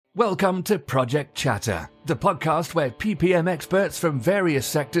Welcome to Project Chatter, the podcast where PPM experts from various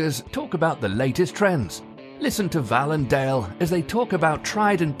sectors talk about the latest trends. Listen to Val and Dale as they talk about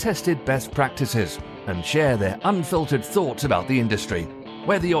tried and tested best practices and share their unfiltered thoughts about the industry.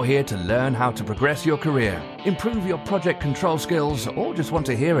 Whether you're here to learn how to progress your career, improve your project control skills, or just want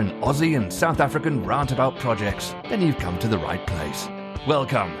to hear an Aussie and South African rant about projects, then you've come to the right place.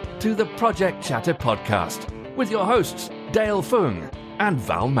 Welcome to the Project Chatter podcast with your hosts, Dale Fung and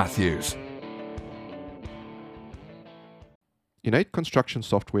Val Matthews. Innate construction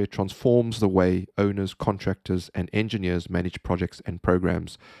software transforms the way owners, contractors, and engineers manage projects and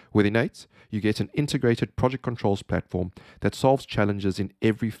programs. With Innate, you get an integrated project controls platform that solves challenges in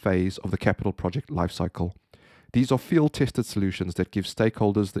every phase of the capital project lifecycle. These are field-tested solutions that give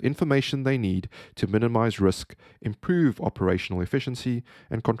stakeholders the information they need to minimize risk, improve operational efficiency,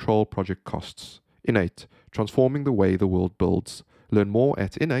 and control project costs. Innate, transforming the way the world builds. Learn more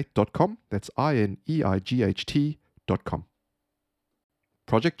at innate.com. That's INEIGHT.com.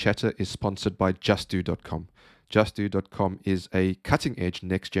 Project Chatter is sponsored by JustDo.com. JustDo.com is a cutting-edge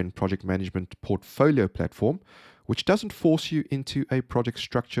next-gen project management portfolio platform which doesn't force you into a project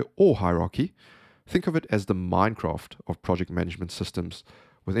structure or hierarchy. Think of it as the Minecraft of project management systems,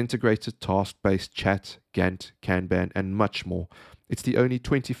 with integrated task-based chat, Gantt, Kanban, and much more. It's the only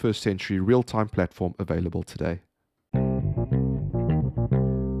 21st century real-time platform available today.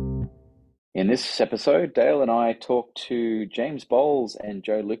 In this episode, Dale and I talk to James Bowles and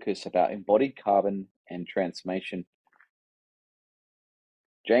Joe Lucas about embodied carbon and transformation.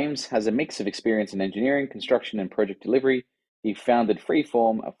 James has a mix of experience in engineering, construction, and project delivery. He founded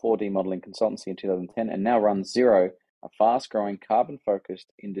Freeform, a 4D modeling consultancy in 2010, and now runs Zero, a fast-growing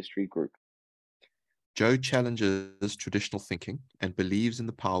carbon-focused industry group. Joe challenges traditional thinking and believes in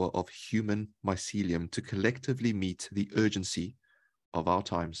the power of human mycelium to collectively meet the urgency of our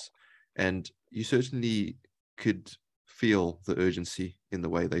times. And you certainly could feel the urgency in the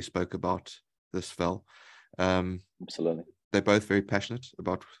way they spoke about this, Val. Absolutely. They're both very passionate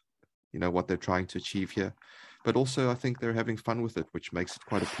about, what they're trying to achieve here. But also, I think they're having fun with it, which makes it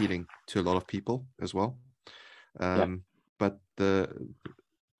quite appealing to a lot of people as well. But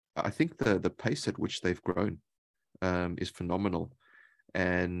I think the pace at which they've grown is phenomenal.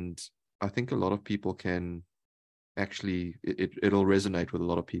 And I think a lot of people can actually, it'll resonate with a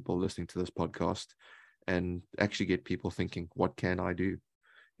lot of people listening to this podcast and actually get people thinking, what can I do?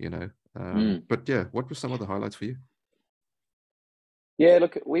 But yeah, what were some of the highlights for you? Yeah,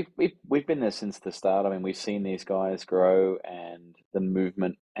 look, we've been there since the start. I mean, we've seen these guys grow and the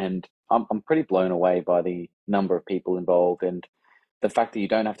movement, and I'm pretty blown away by the number of people involved and the fact that you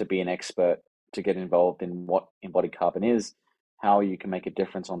don't have to be an expert to get involved in what embodied carbon is, how you can make a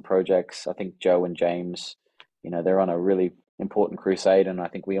difference on projects. I think Joe and James, they're on a really important crusade, and I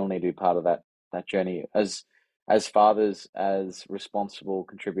think we all need to be part of that journey. As fathers, as responsible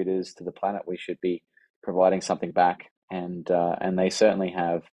contributors to the planet, we should be providing something back, and they certainly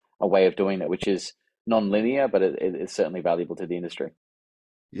have a way of doing that, which is non-linear, but it's certainly valuable to the industry.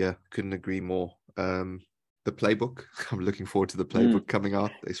 Yeah, couldn't agree more. The playbook, I'm looking forward to the playbook coming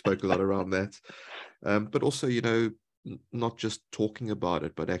out. They spoke a lot around that, but also, not just talking about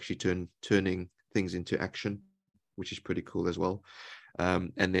it, but actually turning things into action, which is pretty cool as well.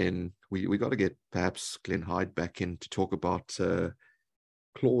 And then we got to get perhaps Glenn Hyde back in to talk about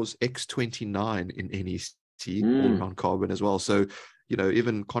clause X29 in NEC, all around carbon as well. So,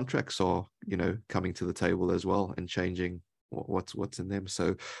 even contracts are, coming to the table as well and changing what's in them.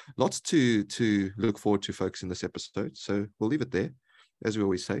 So lots to look forward to, folks, in this episode. So we'll leave it there. As we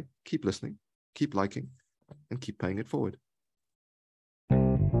always say, keep listening, keep liking, and keep paying it forward.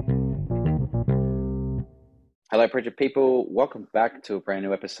 Hello, project people. Welcome back to a brand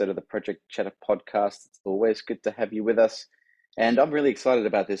new episode of the Project Chatter podcast. It's always good to have you with us. And I'm really excited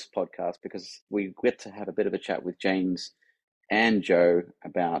about this podcast because we get to have a bit of a chat with James and Joe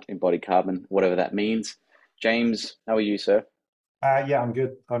about embodied carbon, whatever that means. James, how are you, sir? Yeah, I'm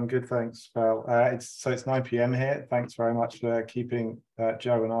good. Thanks, Val. It's 9 p.m. here. Thanks very much for keeping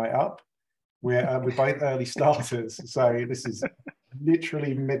Joe and I up. We're both early starters, so this is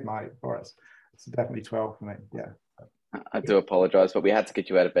literally midnight for us. It's definitely 12 for me. Yeah. I do apologize, but we had to get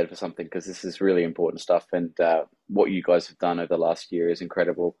you out of bed for something because this is really important stuff, and what you guys have done over the last year is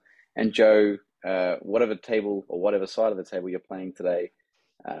incredible. And Joe, whatever table or whatever side of the table you're playing today,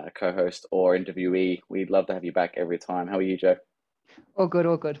 co-host or interviewee, we'd love to have you back every time. How are you, Joe? All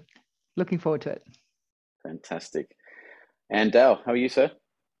good. Looking forward to it. Fantastic. And Dale, how are you, sir?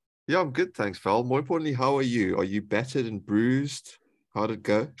 Yeah, I'm good, thanks, Val. More importantly, how are you? Are you battered and bruised? How'd it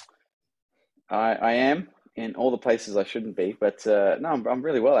go? I am. in all the places I shouldn't be, but no, I'm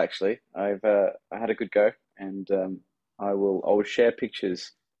really well actually. I had a good go, and I will share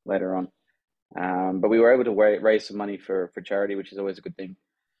pictures later on. But we were able to raise some money for charity, which is always a good thing.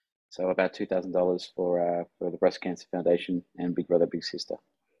 So about $2,000 for the Breast Cancer Foundation and Big Brother Big Sister.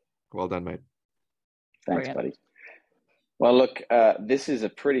 Well done, mate. Thanks, Brilliant. buddy. Well, look, this is a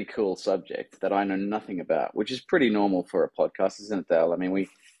pretty cool subject that I know nothing about, which is pretty normal for a podcast, isn't it, Dale? I mean,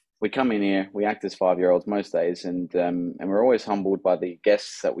 we come in here, we act as 5-year-olds most days, and we're always humbled by the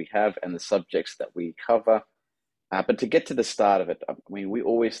guests that we have and the subjects that we cover. But to get to the start of it, I mean, we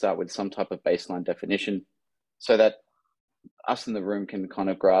always start with some type of baseline definition so that us in the room can kind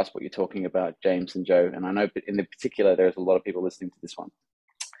of grasp what you're talking about, James and Joe. And I know in the particular, there's a lot of people listening to this one.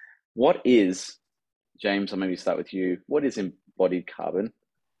 What is, James, I'll maybe start with you. What is embodied carbon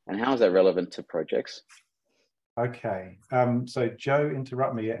and how is that relevant to projects? Okay. So Joe,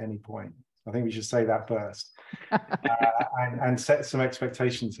 interrupt me at any point. I think we should say that first and set some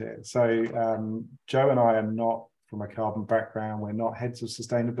expectations here. So Joe and I are not from a carbon background. We're not heads of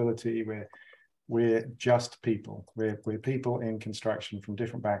sustainability. We're just people. We're people in construction from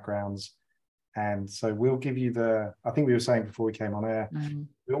different backgrounds. And so we'll give you I think we were saying before we came on air,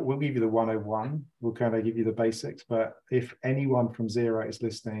 we'll give you the 101. We'll kind of give you the basics. But if anyone from Zero is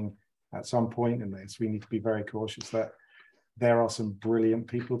listening at some point in this, we need to be very cautious that there are some brilliant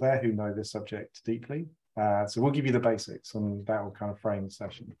people there who know this subject deeply. So we'll give you the basics and that will kind of frame the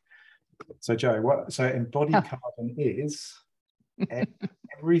session. So Joe, so embodied carbon is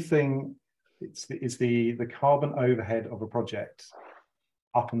everything. It's the carbon overhead of a project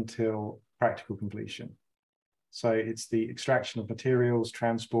up until practical completion. So it's the extraction of materials,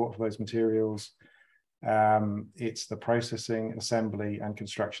 transport of those materials. It's the processing, assembly, and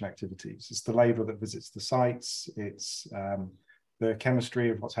construction activities. It's the labor that visits the sites. It's the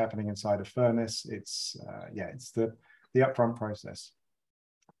chemistry of what's happening inside a furnace. It's the upfront process.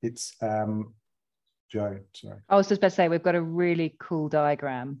 It's Joe, sorry. I was just about to say, we've got a really cool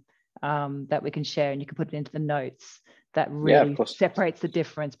diagram that we can share, and you can put it into the notes that really separates the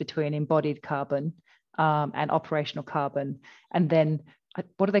difference between embodied carbon and operational carbon. And then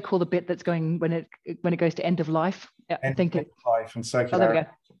what do they call the bit that's going when it goes to end of life? I think end of life and circularity. Oh, there we go.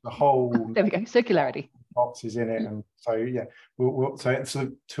 The whole there we go. Circularity. Box is in it, and so yeah,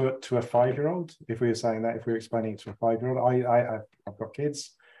 so to a 5-year-old, if we were saying that, if we were explaining it to a 5-year-old, I've got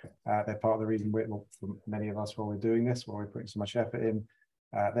kids. They're part of the reason for many of us, while we're doing this, while we're putting so much effort in.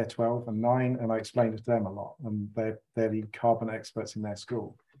 They're 12 and 9, and I explained it to them a lot, and they're the carbon experts in their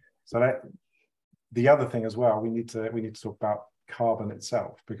school. So that the other thing as well, we need to talk about carbon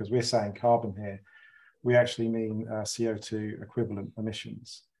itself, because we're saying carbon here, we actually mean CO2 equivalent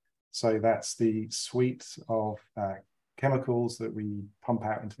emissions. So that's the suite of chemicals that we pump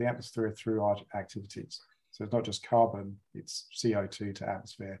out into the atmosphere through our activities. So it's not just carbon, it's CO2 to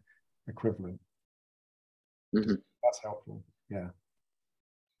atmosphere equivalent. Mm-hmm. That's helpful, yeah.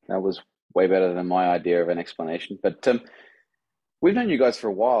 That was way better than my idea of an explanation. But we've known you guys for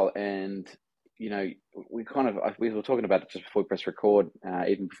a while, and you know, we were talking about it just before we press record,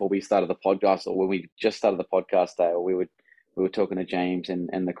 even before we started the podcast, or when we just started the podcast, we were talking to James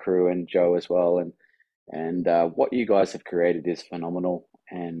and the crew and Joe as well, and what you guys have created is phenomenal,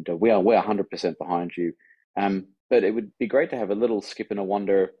 and we're 100% behind you. But it would be great to have a little skip and a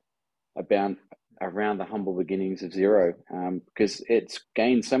wonder around the humble beginnings of Zero, because it's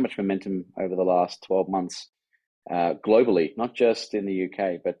gained so much momentum over the last 12 months globally, not just in the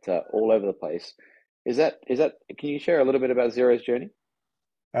UK, but all over the place. Is that? Can you share a little bit about Zero's journey?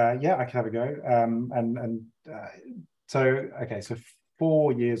 Yeah, I can have a go. So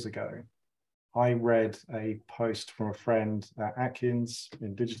 4 years ago, I read a post from a friend at Atkins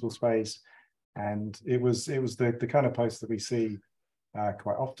in digital space, and it was the kind of post that we see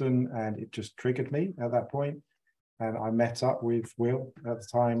quite often, and it just triggered me at that point. And I met up with Will at the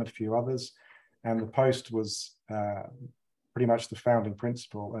time and a few others, and the post was pretty much the founding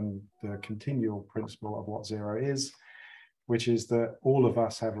principle and the continual principle of what Zero is, which is that all of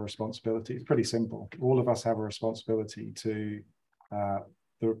us have a responsibility. It's pretty simple. All of us have a responsibility to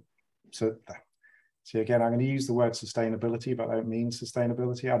see, again, I'm going to use the word sustainability, but I don't mean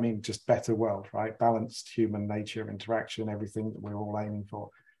sustainability. I mean just better world, right? Balanced human nature, interaction, everything that we're all aiming for.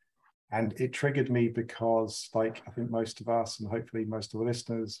 And it triggered me because, like, I think most of us, and hopefully most of the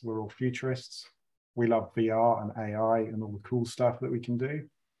listeners, we're all futurists. We love VR and AI and all the cool stuff that we can do.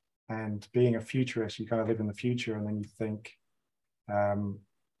 And being a futurist, you kind of live in the future, and then you think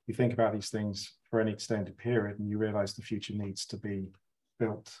about these things for an extended period, and you realize the future needs to be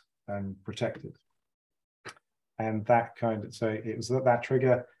built and protected. And that so it was that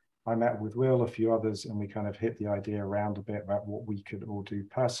trigger. I met with Will, a few others, and we kind of hit the idea around a bit about what we could all do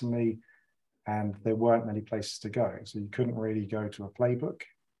personally. And there weren't many places to go. So you couldn't really go to a playbook.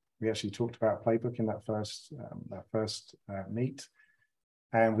 We actually talked about playbook in that first meet.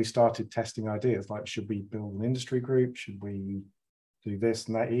 And we started testing ideas like, should we build an industry group? Should we do this?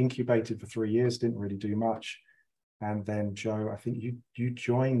 And that incubated for 3 years, didn't really do much. And then Joe, I think you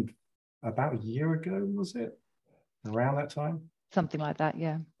joined about a year ago, was it? Around that time? Something like that,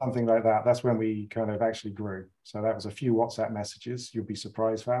 yeah. Something like that. That's when we kind of actually grew. So that was a few WhatsApp messages. You'll be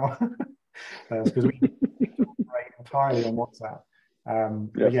surprised, Val. Because we operate entirely on WhatsApp.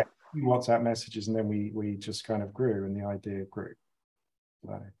 But yeah, a few WhatsApp messages, and then we just kind of grew, and the idea grew.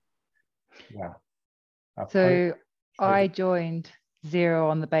 So, yeah. So I joined Zero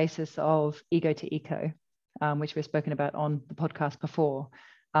on the basis of ego to eco, which we've spoken about on the podcast before,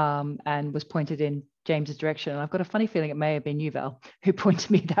 and was pointed in James's direction. And I've got a funny feeling it may have been you, Val, who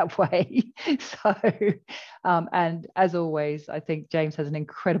pointed me that way. So, and as always, I think James has an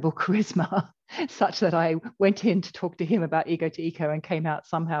incredible charisma, such that I went in to talk to him about ego to eco and came out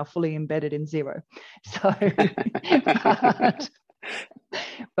somehow fully embedded in Zero. So,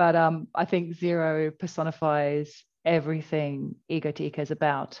 but I think Zero personifies everything ego to eco is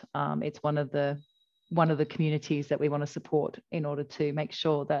about. It's one of the communities that we want to support in order to make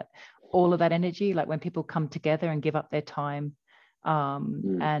sure that all of that energy, like when people come together and give up their time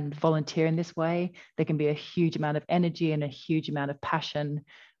and volunteer in this way, there can be a huge amount of energy and a huge amount of passion.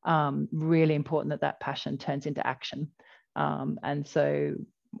 Really important that passion turns into action. And so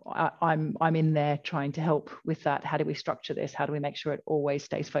I'm in there trying to help with that. How do we structure this? How do we make sure it always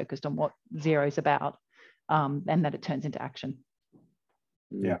stays focused on what Zero is about, and that it turns into action?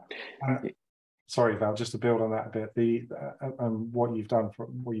 Yeah. Sorry, Val, just to build on that a bit, what you've done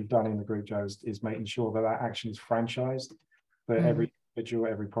in the group, Joe, is making sure that action is franchised, that every individual,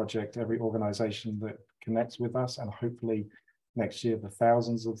 every project, every organization that connects with us, and hopefully next year, the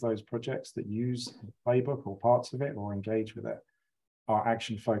thousands of those projects that use the playbook or parts of it or engage with it are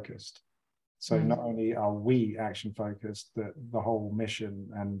action focused. So not only are we action focused, that the whole mission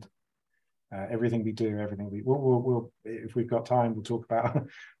and everything we do, we'll if we've got time, we'll talk about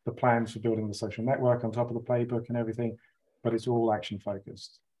the plans for building the social network on top of the playbook and everything, but it's all action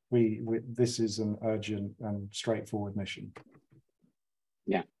focused. This is an urgent and straightforward mission.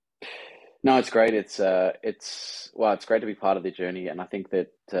 Yeah, no, it's great. It's great to be part of the journey, and I think that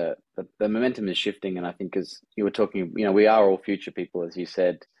the momentum is shifting. And I think, as you were talking, we are all future people, as you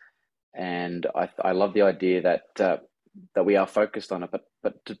said, and I love the idea that we are focused on it,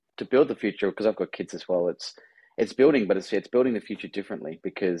 but to build the future, because I've got kids as well, it's building, but it's building the future differently,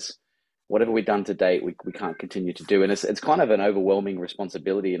 because whatever we've done to date, we can't continue to do. And it's kind of an overwhelming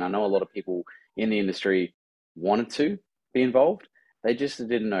responsibility. And I know a lot of people in the industry wanted to be involved. They just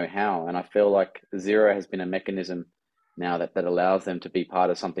didn't know how. And I feel like Zero has been a mechanism now that allows them to be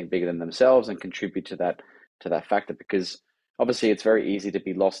part of something bigger than themselves and contribute to that factor, because obviously it's very easy to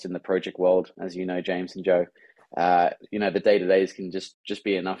be lost in the project world, as you know, James and Joe. The day-to-days can just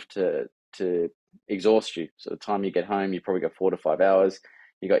be enough to exhaust you. So the time you get home, you probably got 4 to 5 hours.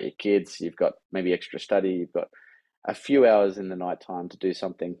 You got your kids, you've got maybe extra study, you've got a few hours in the night time to do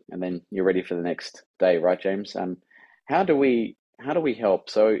something, and then you're ready for the next day, right, James? How do we help?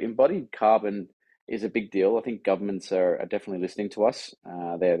 So embodied carbon is a big deal. I think governments are definitely listening to us.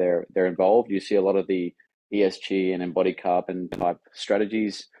 They're involved. You see a lot of the ESG and embodied carbon type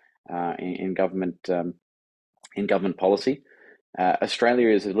strategies in government policy. Australia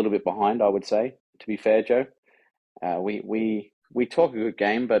is a little bit behind, I would say, to be fair, Joe. We talk a good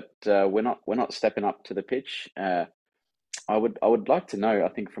game, but we're not stepping up to the pitch. I would like to know, I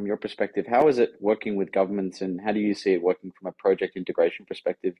think, from your perspective, how is it working with governments, and how do you see it working from a project integration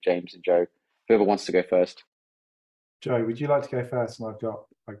perspective, James and Joe? Whoever wants to go first. Joe, would you like to go first? And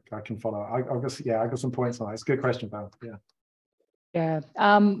I can follow. I got some points on that. It's a good question, Val. Yeah.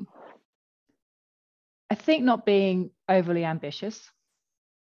 I think not being overly ambitious.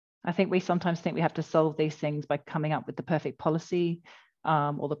 I think we sometimes think we have to solve these things by coming up with the perfect policy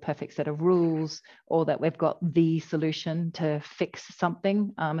or the perfect set of rules, or that we've got the solution to fix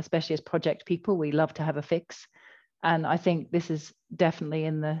something, especially as project people. We love to have a fix. And I think this is definitely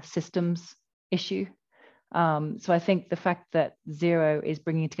in the systems issue. So I think the fact that Zero is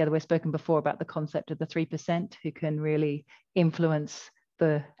bringing together, we've spoken before about the concept of the 3% who can really influence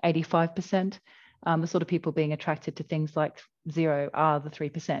the 85%. The sort of people being attracted to things like Zero are the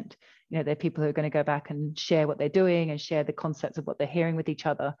 3%. They're people who are going to go back and share what they're doing and share the concepts of what they're hearing with each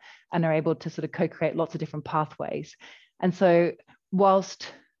other, and are able to sort of co-create lots of different pathways. And so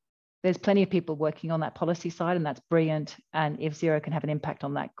whilst There's plenty of people working on that policy side, and that's brilliant. And if Zero can have an impact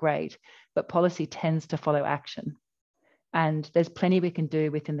on that, great. But policy tends to follow action. And there's plenty we can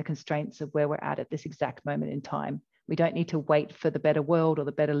do within the constraints of where we're at this exact moment in time. We don't need to wait for the better world or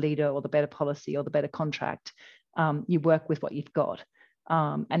the better leader or the better policy or the better contract. You work with what you've got.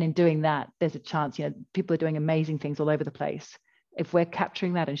 And in doing that, there's a chance, people are doing amazing things all over the place. If we're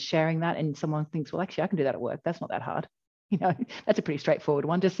capturing that and sharing that, and someone thinks, well, actually, I can do that at work. That's not that hard. That's a pretty straightforward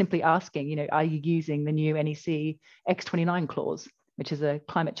one. Just simply asking, are you using the new NEC X29 clause, which is a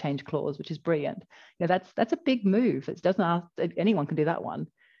climate change clause, which is brilliant. That's a big move. It doesn't ask, anyone can do that one.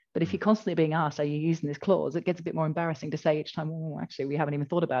 But if you're constantly being asked, are you using this clause, it gets a bit more embarrassing to say each time, oh, actually, we haven't even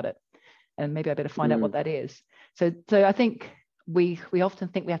thought about it. And maybe I better find out what that is. So I think we often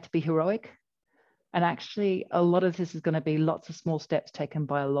think we have to be heroic. And actually, a lot of this is going to be lots of small steps taken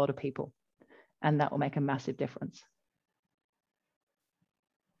by a lot of people. And that will make a massive difference.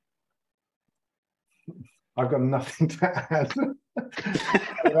 I've got nothing to add.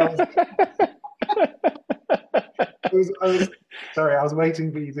 Sorry, I was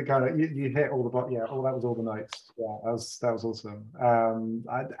waiting for you to kind of, you hit all the, that was all the notes. Yeah, that was awesome.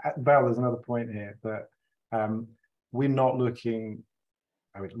 Val, there's another point here that we're not looking,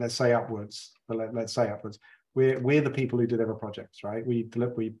 let's say upwards, but let's say upwards. We're the people who deliver projects, right? We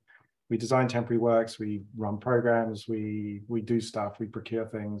design temporary works, we run programs, we do stuff, we procure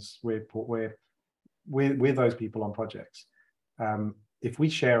things, we're those people on projects. If we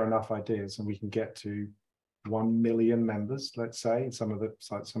share enough ideas and we can get to 1 million members, let's say, some of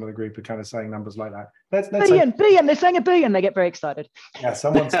the group are kind of saying numbers like that. Let's billion, they're saying a billion, they get very excited. Yeah,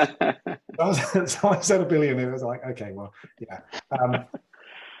 someone said a billion, and it was like, okay, well, yeah.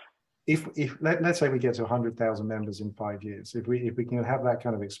 If let's say we get to 100,000 members in 5 years, if we can have that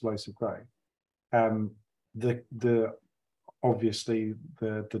kind of explosive growth, obviously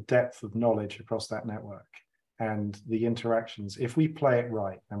the depth of knowledge across that network and the interactions, if we play it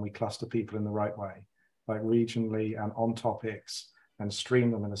right and we cluster people in the right way, like regionally and on topics, and stream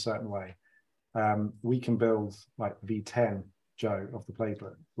them in a certain way, we can build like V10, Joe, of the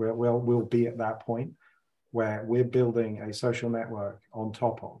playbook. We'll be at that point where we're building a social network on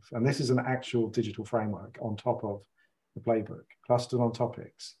top of, and this is an actual digital framework on top of the playbook, clustered on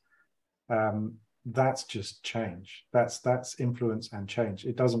topics. That's just change. That's influence and change.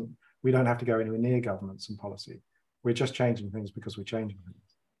 We don't have to go anywhere near governments and policy. We're just changing things because we're changing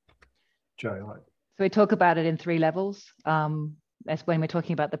things. Joe, So we talk about it in 3 levels. As when we're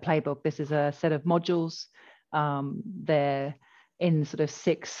talking about the playbook, this is a set of modules. They're in sort of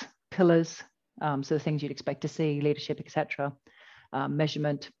 6 pillars. So the things you'd expect to see, leadership, etc.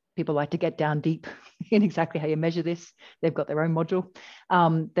 Measurement. People like to get down deep in exactly how you measure this. They've got their own module.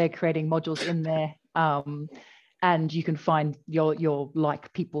 They're creating modules in there. And you can find your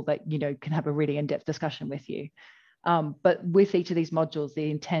like people that, can have a really in-depth discussion with you. But with each of these modules, the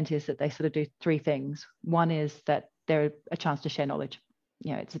intent is that they sort of do 3 things. One is that they're a chance to share knowledge.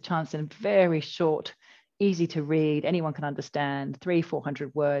 It's a chance in very short, easy to read, anyone can understand,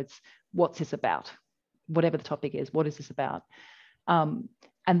 300-400 words. What's this about? Whatever the topic is, what is this about?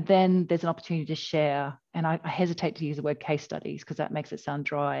 And then there's an opportunity to share, and I hesitate to use the word case studies because that makes it sound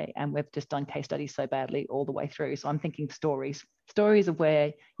dry, and we've just done case studies so badly all the way through. So I'm thinking stories of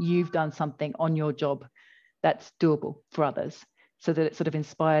where you've done something on your job that's doable for others, so that it sort of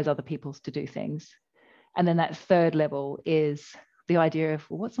inspires other people to do things. And then that 3rd level is the idea of,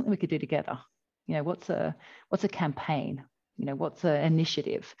 well, what's something we could do together? What's a campaign? What's an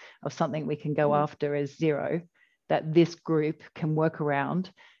initiative of something we can go after as Zero that this group can work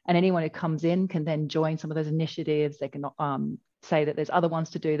around, and anyone who comes in can then join some of those initiatives. They can say that there's other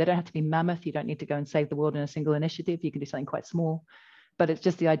ones to do. They don't have to be mammoth. You don't need to go and save the world in a single initiative. You can do something quite small, but it's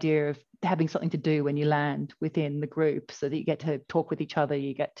just the idea of having something to do when you land within the group, so that you get to talk with each other.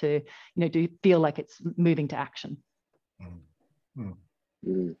 You get to, feel like it's moving to action.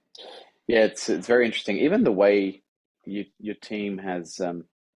 Yeah, it's very interesting. Even the way your team has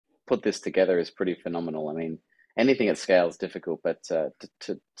put this together is pretty phenomenal. I mean, anything at scale is difficult, but to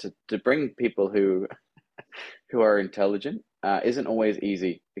bring people who are intelligent isn't always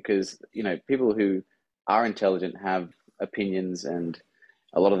easy, because people who are intelligent have opinions, and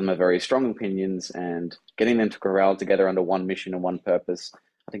a lot of them are very strong opinions, and getting them to corral together under one mission and one purpose.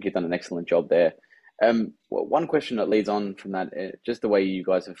 I think you've done an excellent job there. One question that leads on from that, just the way you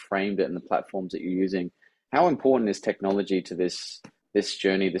guys have framed it and the platforms that you're using, how important is technology to this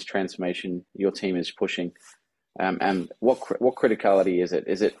journey, this transformation your team is pushing? And what criticality is it?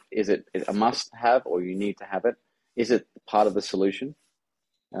 Is it a must have, or you need to have it? Is it part of the solution?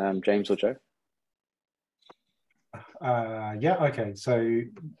 James or Joe? Yeah, okay. So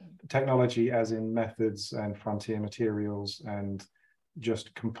technology as in methods and frontier materials and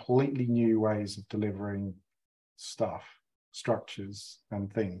just completely new ways of delivering stuff, structures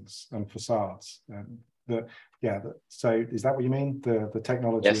and things and facades. And so is that what you mean? The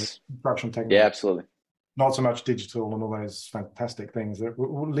technology, Yes. construction technology? Yeah, absolutely. Not so much digital and all those fantastic things.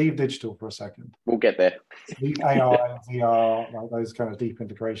 We'll leave digital for a second. We'll get there. Leave AI, VR, like those kind of deep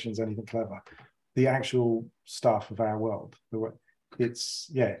integrations, anything clever. The actual stuff of our world. It's,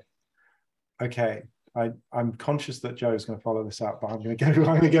 yeah. Okay. I'm conscious that Joe's going to follow this up, but I'm going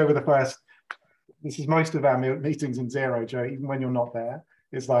to go with the first. This is most of our meetings in Zero, Joe, even when you're not there.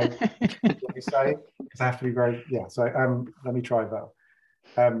 It's like, what you say, it's have to be very, yeah. So let me try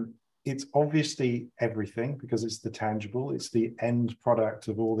that. It's obviously everything because it's the tangible, it's the end product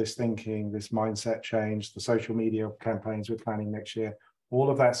of all this thinking, this mindset change, the social media campaigns we're planning next year, all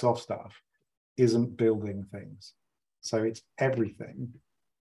of that soft stuff isn't building things. So it's everything.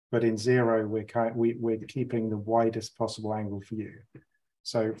 But in Zero, we're keeping the widest possible angle for you.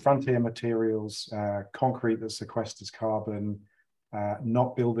 So frontier materials, concrete that sequesters carbon,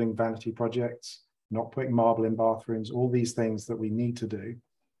 not building vanity projects, not putting marble in bathrooms, all these things that we need to do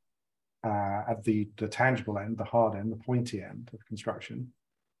at the tangible end, the hard end, the pointy end of construction.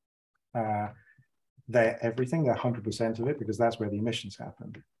 They're everything, they're 100% of it because that's where the emissions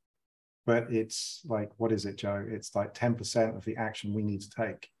happen. But it's like, what is it, Joe? It's like 10% of the action we need to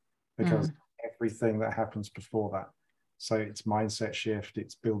take because everything that happens before that. So it's mindset shift,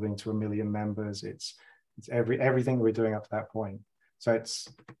 it's building to 1 million members, it's everything we're doing up to that point. So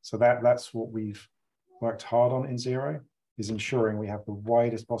that's what we've worked hard on in Zero, is ensuring we have the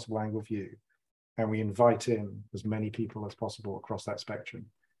widest possible angle view and we invite in as many people as possible across that spectrum.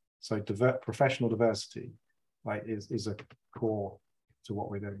 So professional diversity is a core to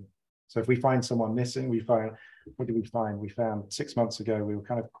what we're doing. So if we find someone missing, what did we find? We found 6 months ago, we were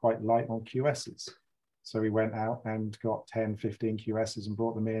kind of quite light on QSs. So we went out and got 10, 15 QSs and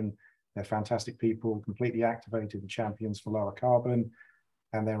brought them in. They're fantastic people, completely activated and champions for lower carbon.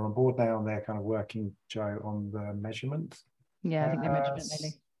 And they're on board now and they're kind of working, Joe, on the measurement. Yeah, I think the measurement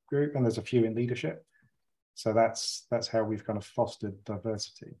mainly. Group, and there's a few in leadership. So that's how we've kind of fostered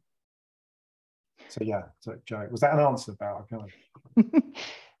diversity. So yeah, so Joe, was that an answer about kind of...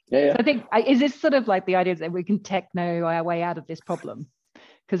 Yeah. So I think, is this sort of like the idea that we can techno our way out of this problem?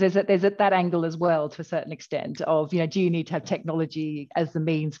 Because there's that angle as well to a certain extent of, do you need to have technology as the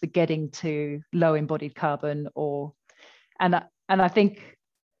means for getting to low embodied carbon and I think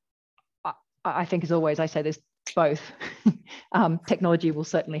as always, I say there's both. Technology will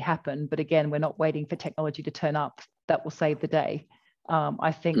certainly happen, but again, we're not waiting for technology to turn up that will save the day.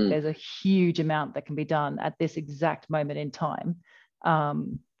 I think there's a huge amount that can be done at this exact moment in time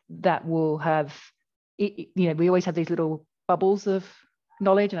that will have, we always have these little bubbles of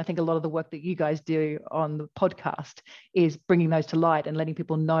knowledge, and I think a lot of the work that you guys do on the podcast is bringing those to light and letting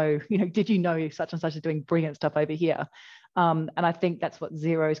people know, did you know such and such is doing brilliant stuff over here? And I think that's what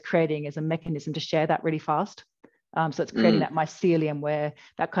Zero is creating, is a mechanism to share that really fast. So it's creating that mycelium where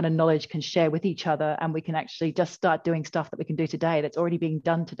that kind of knowledge can share with each other, and we can actually just start doing stuff that we can do today that's already being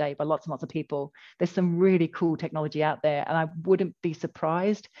done today by lots and lots of people. There's some really cool technology out there, and I wouldn't be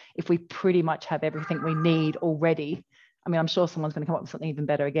surprised if we pretty much have everything we need already. I mean, I'm sure someone's going to come up with something even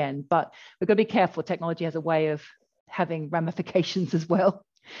better again, but we've got to be careful. Technology has a way of having ramifications as well.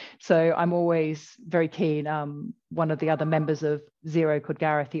 So I'm always very keen. One of the other members of Zero, called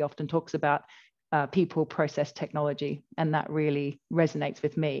Gareth, he often talks about people, process, technology, and that really resonates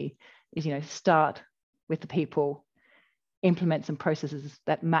with me. Is start with the people, implement some processes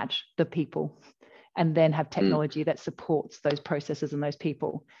that match the people, and then have technology that supports those processes and those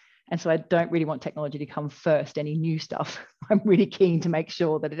people. And so I don't really want technology to come first, any new stuff. I'm really keen to make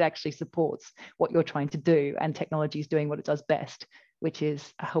sure that it actually supports what you're trying to do, and technology is doing what it does best, which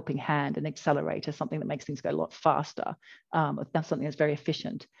is a helping hand, an accelerator, something that makes things go a lot faster. That's something that's very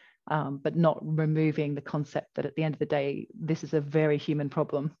efficient, but not removing the concept that at the end of the day, this is a very human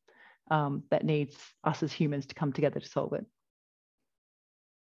problem that needs us as humans to come together to solve it.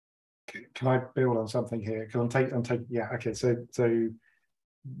 Can I build on something here? Yeah, okay. So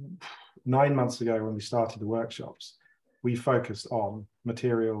 9 months ago, when we started the workshops, we focused on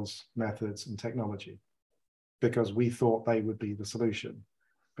materials, methods, and technology because we thought they would be the solution.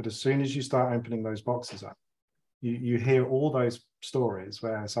 But as soon as you start opening those boxes up, you hear all those stories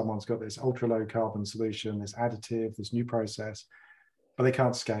where someone's got this ultra low carbon solution, this additive, this new process, but they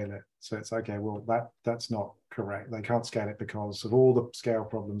can't scale it. So it's okay, well, that's not correct. They can't scale it because of all the scale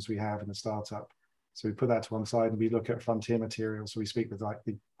problems we have in the startup. So we put that to one side and we look at frontier materials. So we speak with like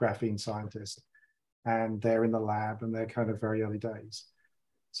the graphene scientist, and they're in the lab and they're kind of very early days.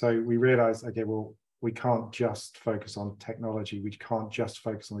 So we realized, okay, well, we can't just focus on technology. We can't just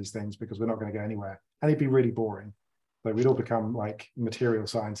focus on these things because we're not going to go anywhere. And it'd be really boring. So we'd all become like material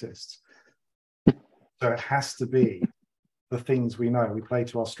scientists. So it has to be the things we know. We play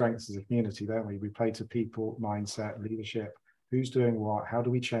to our strengths as a community, don't we? We play to people, mindset, leadership. Who's doing what? How do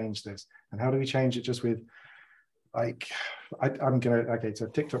we change this? And how do we change it just with, like, so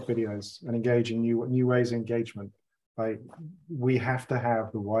TikTok videos and engaging new ways of engagement. Like, we have to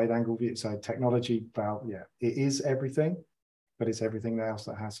have the wide angle view. So technology, well, yeah, it is everything, but it's everything else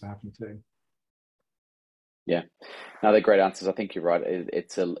that has to happen too. Yeah, no, they're great answers. I think you're right.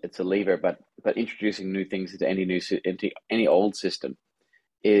 It's a lever, but introducing new things into any old system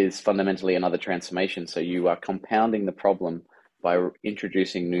is fundamentally another transformation. So you are compounding the problem by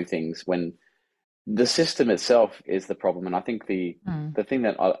introducing new things when the system itself is the problem. And I think the thing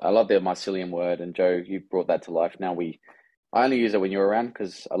that I love the mycelium word, and Joe, you brought that to life. Now I only use it when you're around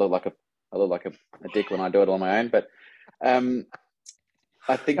because I look like a dick when I do it on my own. But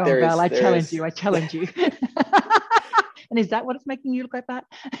I think I challenge you. And is that what it's making you look like that?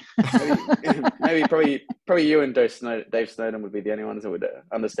 maybe probably you and Dave Snowden would be the only ones that would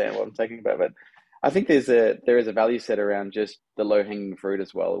understand what I'm talking about. But I think there is a value set around just the low hanging fruit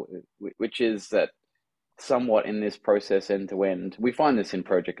as well, which is that somewhat in this process end to end. We find this in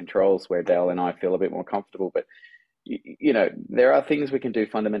project controls where Dale and I feel a bit more comfortable. But there are things we can do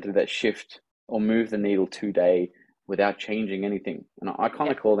fundamentally that shift or move the needle today without changing anything. And I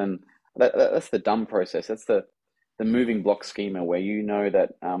kind of call them that's the dumb process. That's the moving block schema where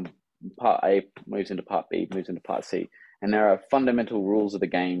that part A moves into part B, moves into part C. And there are fundamental rules of the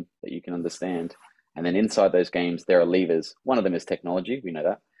game that you can understand. And then inside those games, there are levers. One of them is technology. We know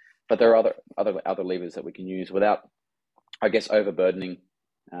that. But there are other levers that we can use without, I guess, overburdening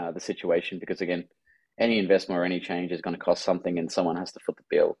the situation. Because, again, any investment or any change is going to cost something and someone has to foot the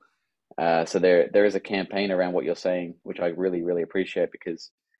bill. So there is a campaign around what you're saying, which I really, really appreciate because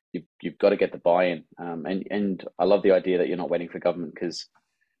you've got to get the buy-in. And I love the idea that you're not waiting for government because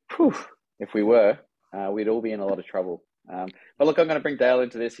if we were, we'd all be in a lot of trouble. But look, I'm going to bring Dale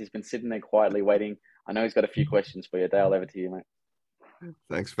into this. He's been sitting there quietly waiting. I know he's got a few questions for you. Dale, over to you, mate.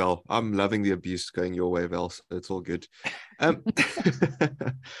 Thanks, Val. I'm loving the abuse going your way, Val, so it's all good.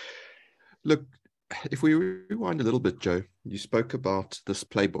 Look, if we rewind a little bit, Joe, you spoke about this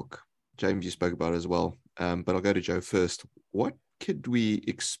playbook. James, you spoke about it as well. But I'll go to Joe first. What could we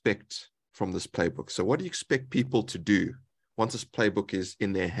expect from this playbook? So what do you expect people to do once this playbook is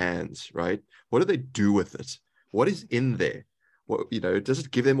in their hands, right? What do they do with it? What is in there? What, does it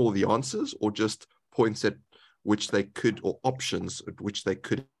give them all the answers or just points at which they could, or options at which they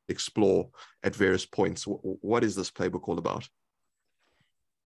could explore at various points? What is this playbook all about?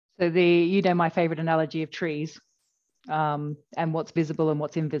 So my favorite analogy of trees and what's visible and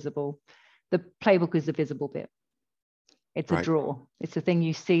what's invisible. The playbook is the visible bit. It's a draw. It's the thing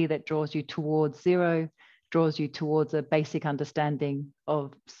you see that draws you towards zero, draws you towards a basic understanding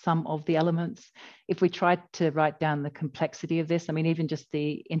of some of the elements. If we tried to write down the complexity of this, I mean, even just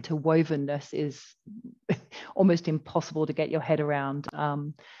the interwovenness is almost impossible to get your head around.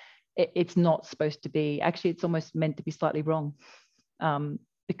 It's not supposed to be, actually, it's almost meant to be slightly wrong.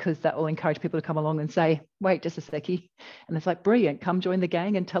 Because that will encourage people to come along and say, wait, just a seckie. And it's like, brilliant, come join the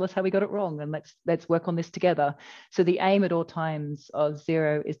gang and tell us how we got it wrong. And let's work on this together. So the aim at all times of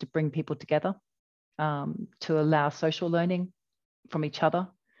Zero is to bring people together, to allow social learning from each other,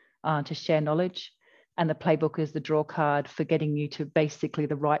 to share knowledge. And the playbook is the draw card for getting you to basically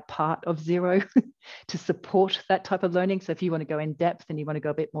the right part of Zero to support that type of learning. So if you want to go in depth and you want to go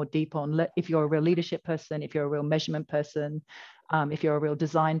a bit more deep on, if you're a real leadership person, if you're a real measurement person, if you're a real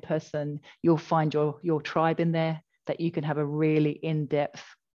design person, you'll find your tribe in there that you can have a really in-depth,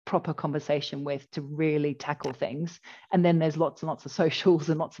 proper conversation with to really tackle things. And then there's lots and lots of socials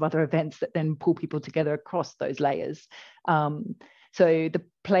and lots of other events that then pull people together across those layers. So the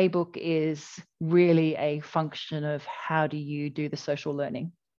playbook is really a function of how do you do the social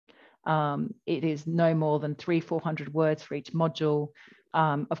learning. It is no more than 300-400 words for each module.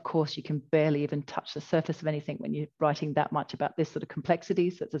 Of course, you can barely even touch the surface of anything when you're writing that much about this sort of complexity.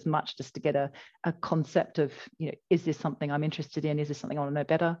 So it's as much just to get a concept of, is this something I'm interested in? Is this something I want to know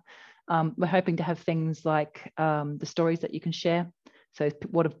better? We're hoping to have things like the stories that you can share. So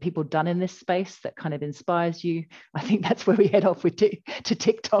what have people done in this space that kind of inspires you? I think that's where we head off with to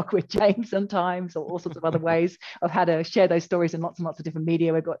TikTok with James sometimes, or all sorts of other ways of how to share those stories in lots and lots of different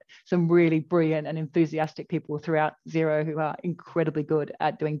media. We've got some really brilliant and enthusiastic people throughout Xero who are incredibly good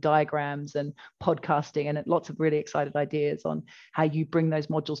at doing diagrams and podcasting, and lots of really excited ideas on how you bring those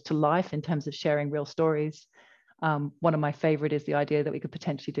modules to life in terms of sharing real stories. One of my favorite is the idea that we could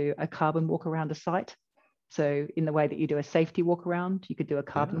potentially do a carbon walk around a site. So in the way that you do a safety walk around, you could do a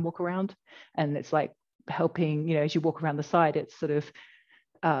carbon walk around, and it's like helping, as you walk around the site, it's sort of,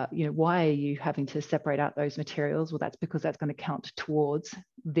 why are you having to separate out those materials? Well, that's because that's going to count towards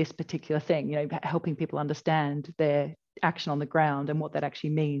this particular thing, helping people understand their action on the ground and what that actually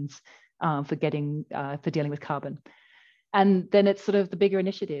means for dealing with carbon. And then it's sort of the bigger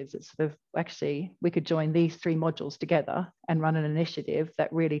initiatives. It's sort of, actually, we could join these 3 modules together and run an initiative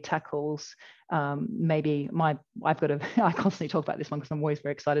that really tackles I constantly talk about this one because I'm always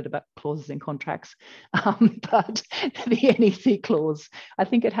very excited about clauses in contracts. But the NEC clause, I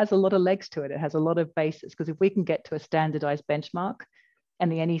think it has a lot of legs to it. It has a lot of basis, because if we can get to a standardized benchmark, and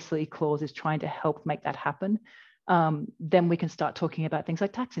the NEC clause is trying to help make that happen, then we can start talking about things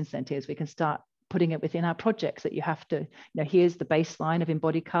like tax incentives. We can start putting it within our projects that you have to, here's the baseline of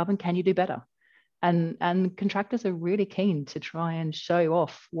embodied carbon, can you do better? And contractors are really keen to try and show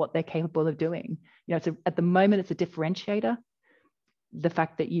off what they're capable of doing. At the moment, it's a differentiator. The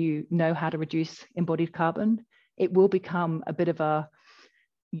fact that you know how to reduce embodied carbon, it will become a bit of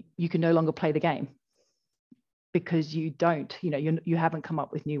you can no longer play the game, because you don't, you haven't come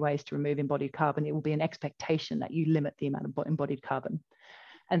up with new ways to remove embodied carbon. It will be an expectation that you limit the amount of embodied carbon.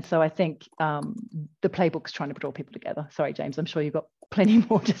 And so I think the playbook's trying to draw people together. Sorry, James, I'm sure you've got plenty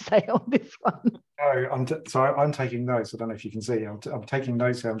more to say on this one. No, I'm taking notes. I don't know if you can see. I'm taking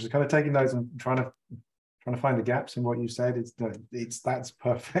notes here. I'm just kind of taking notes and trying to find the gaps in what you said. That's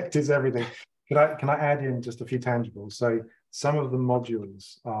perfect. It's everything. Can I add in just a few tangibles? So some of the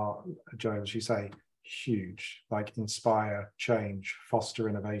modules are, Joe, as you say, huge, like inspire, change, foster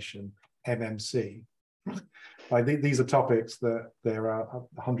innovation, MMC. Like these are topics that there are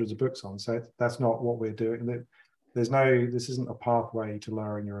hundreds of books on. So that's not what we're doing. This isn't a pathway to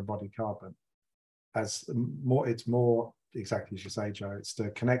lowering your embodied carbon. It's more exactly as you say, Joe. It's to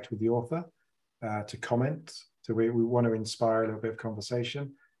connect with the author, to comment. So we want to inspire a little bit of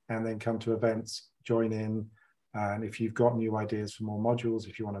conversation, and then come to events, join in. And if you've got new ideas for more modules,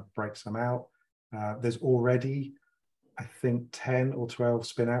 if you want to break some out, there's already, I think, 10 or 12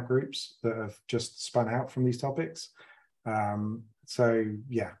 spin-out groups that have just spun out from these topics. So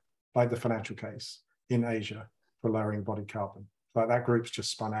yeah, like the financial case in Asia for lowering embodied carbon. Like that group's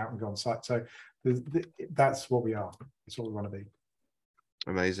just spun out and gone site. So that's what we are. That's what we want to be.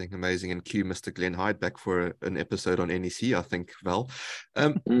 Amazing. And cue Mr. Glenn Hyde back for an episode on NEC, I think, Val.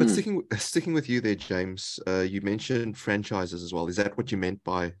 But sticking with you there, James, you mentioned franchises as well. Is that what you meant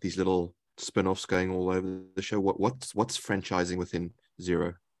by these little spin-offs going all over the show? What's franchising within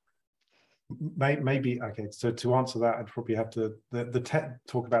Xero? Maybe okay. So to answer that, I'd probably have to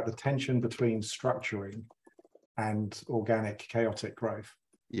talk about the tension between structuring and organic, chaotic growth.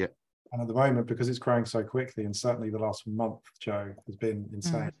 Yeah. And at the moment, because it's growing so quickly, and certainly the last month, Joe, has been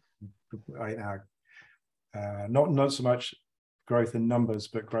insane. Right now, not so much growth in numbers,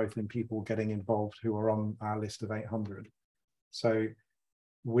 but growth in people getting involved who are on our list of 800. So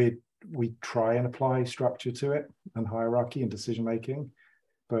we try and apply structure to it and hierarchy and decision making,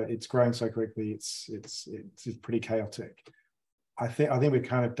 but it's growing so quickly. It's pretty chaotic. I think we're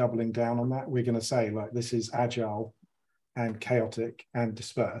kind of doubling down on that. We're going to say, like, this is agile and chaotic and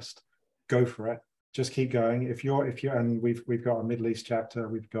dispersed. Go for it. Just keep going. If you're and we've got a Middle East chapter.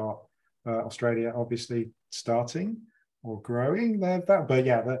 We've got Australia, obviously starting or growing there. But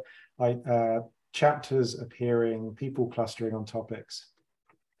yeah, chapters appearing, people clustering on topics.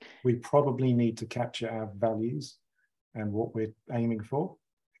 We probably need to capture our values and what we're aiming for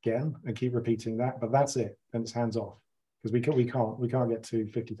again, and keep repeating that. But that's it. Then it's hands off, because we can't get to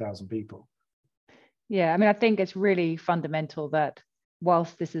 50,000 people. Yeah, I mean, I think it's really fundamental that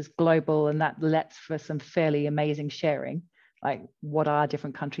whilst this is global and that lets for some fairly amazing sharing, like what are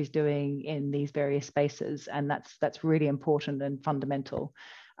different countries doing in these various spaces, and that's really important and fundamental.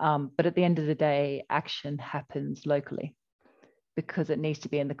 But at the end of the day, action happens locally, because it needs to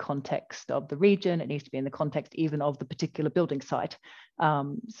be in the context of the region. It needs to be in the context even of the particular building site.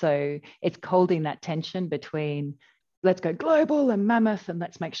 So it's holding that tension between let's go global and mammoth, and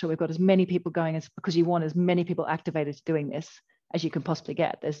let's make sure we've got as many people going because you want as many people activated to doing this as you can possibly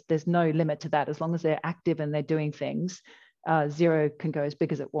get. There's no limit to that. As long as they're active and they're doing things, Xero can go as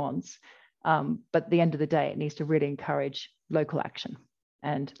big as it wants. But at the end of the day, it needs to really encourage local action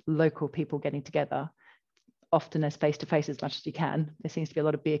and local people getting together, often as face-to-face as much as you can. There seems to be a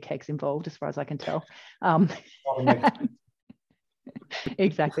lot of beer kegs involved, as far as I can tell.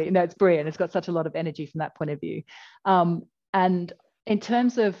 Exactly. No, it's brilliant. It's got such a lot of energy from that point of view. And in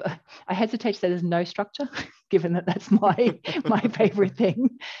terms of, I hesitate to say there's no structure, given that that's my favorite thing.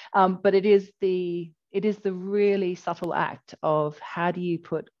 But it is the really subtle act of how do you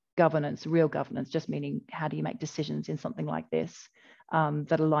put governance, real governance, just meaning how do you make decisions in something like this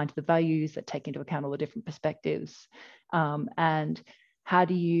that align to the values, that take into account all the different perspectives, and how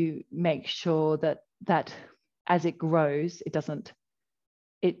do you make sure that as it grows, it doesn't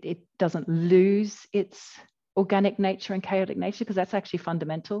lose its organic nature and chaotic nature, because that's actually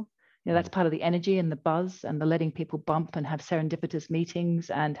fundamental. That's part of the energy and the buzz and the letting people bump and have serendipitous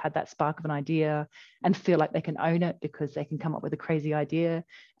meetings and have that spark of an idea and feel like they can own it because they can come up with a crazy idea.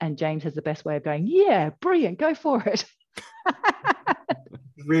 And James has the best way of going, yeah, brilliant, go for it.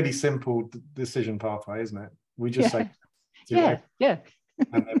 Really simple decision pathway, isn't it? We just say, yeah, and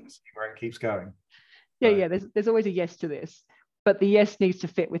then see where it keeps going. Yeah. There's always a yes to this, but the yes needs to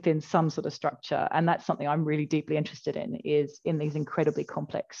fit within some sort of structure. And that's something I'm really deeply interested in, is in these incredibly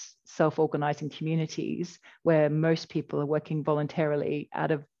complex self-organizing communities where most people are working voluntarily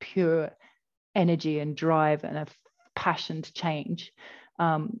out of pure energy and drive and a passion to change.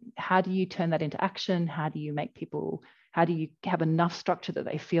 How do you turn that into action? How do you have enough structure that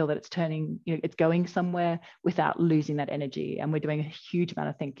they feel that it's turning, it's going somewhere without losing that energy? And we're doing a huge amount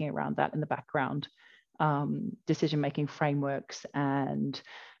of thinking around that in the background. Decision-making frameworks and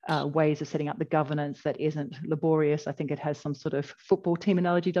ways of setting up the governance that isn't laborious. I think it has some sort of football team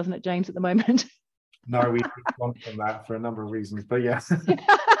analogy, doesn't it, James, at the moment? No, we want from that for a number of reasons, but yeah.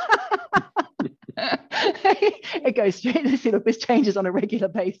 It goes straight to see, look, this changes on a regular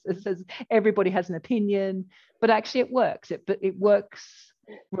basis as everybody has an opinion, but actually it works. It works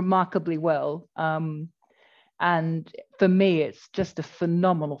remarkably well. And for me, it's just a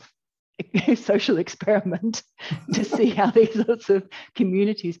phenomenal social experiment to see how these sorts of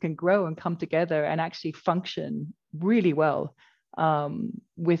communities can grow and come together and actually function really well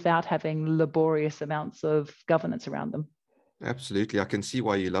without having laborious amounts of governance around them. Absolutely. I can see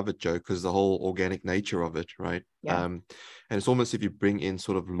why you love it, Joe, because the whole organic nature of it, right? Yeah. And it's almost if you bring in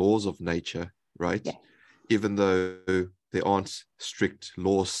sort of laws of nature, right? Yeah. Even though there aren't strict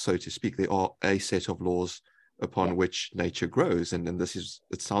laws, so to speak, there are a set of laws upon which nature grows. And this is,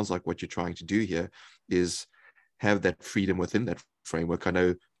 it sounds like what you're trying to do here is have that freedom within that framework. I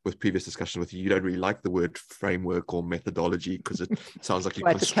know with previous discussion with you, you don't really like the word framework or methodology because it sounds like you're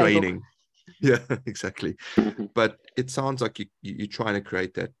constraining. Yeah, exactly. But it sounds like you're trying to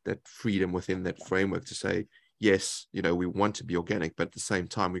create that freedom within that framework to say, yes, we want to be organic, but at the same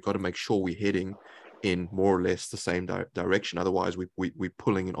time, we've got to make sure we're heading in more or less the same direction. Otherwise, we're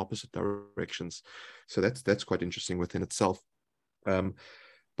pulling in opposite directions. So that's quite interesting within itself. But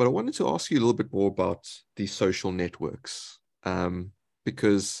I wanted to ask you a little bit more about these social networks,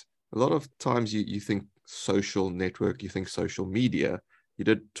 because a lot of times you think social network, you think social media. You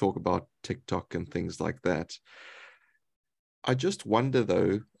did talk about TikTok and things like that. I just wonder,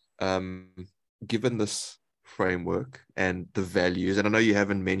 though, given this framework and the values, and I know you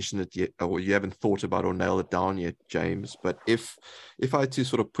haven't mentioned it yet, or you haven't thought about or nailed it down yet, James, but if I had to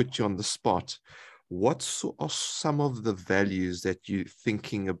sort of put you on the spot, what are some of the values that you're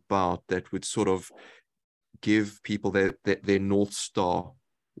thinking about that would sort of give people their North Star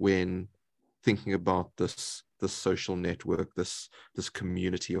when thinking about this social network, this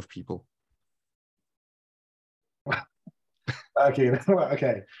community of people?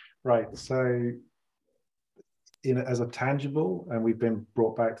 Okay, right. So as a tangible, and we've been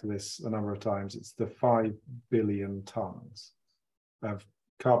brought back to this a number of times, it's the 5 billion tons of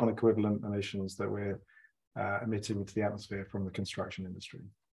carbon equivalent emissions that we're emitting into the atmosphere from the construction industry.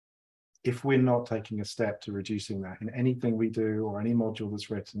 If we're not taking a step to reducing that in anything we do, or any module that's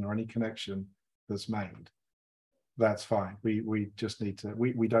written, or any connection that's made, that's fine. We just need to,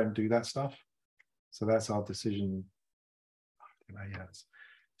 we don't do that stuff. So that's our decision.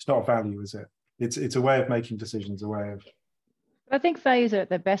 It's not a value, is it? It's a way of making decisions, a way of... I think values are at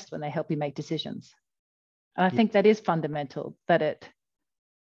their best when they help you make decisions. And I think that is fundamental, that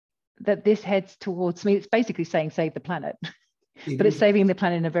this heads towards, it's basically saying save the planet, but it's saving the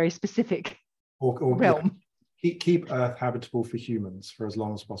planet in a very specific realm. Keep Earth habitable for humans for as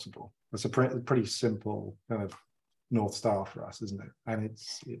long as possible. That's a pretty simple kind of North Star for us, isn't it? And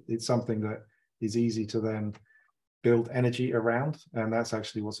it's something that is easy to then build energy around, and that's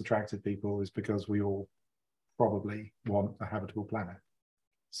actually what's attracted people, is because we all probably want a habitable planet.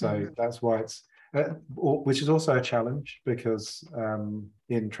 So that's why it's, which is also a challenge, because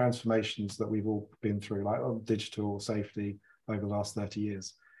in transformations that we've all been through, like on digital safety over the last 30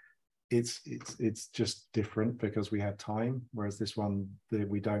 years, it's just different because we have time, whereas this one,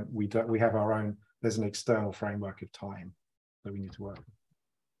 we have our own, there's an external framework of time that we need to work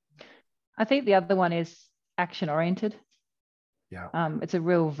with. I think the other one is action oriented. Yeah. It's a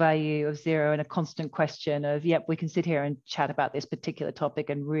real value of Xero and a constant question of, yep, we can sit here and chat about this particular topic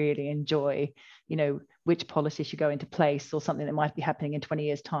and really enjoy, which policy should go into place or something that might be happening in 20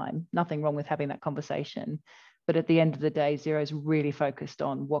 years' time. Nothing wrong with having that conversation. But at the end of the day, Xero is really focused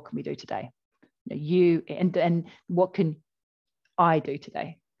on what can we do today? And what can I do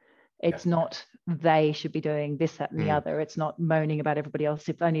today? It's not they should be doing this, that, and the other. It's not moaning about everybody else.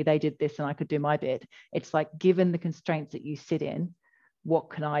 If only they did this and I could do my bit. It's like, given the constraints that you sit in, what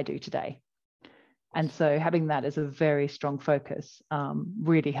can I do today? And so having that as a very strong focus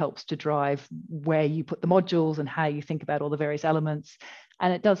really helps to drive where you put the modules and how you think about all the various elements.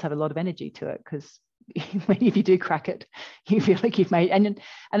 And it does have a lot of energy to it, because if you do crack it, you feel like you've made, and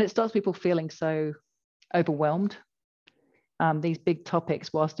it stops people feeling so overwhelmed. These big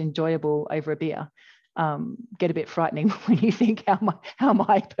topics, whilst enjoyable over a beer, get a bit frightening when you think, how am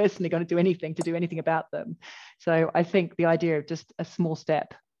I personally going to do anything about them? So I think the idea of just a small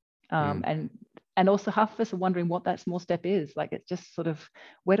step, and also half of us are wondering what that small step is. Like, it's just sort of,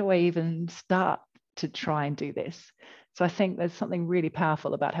 where do I even start to try and do this? So I think there's something really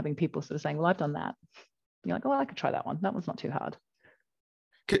powerful about having people sort of saying, well, I've done that. You're like, oh, I could try that one. That one's not too hard.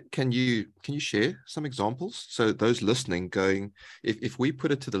 Can you share some examples? So those listening going, if we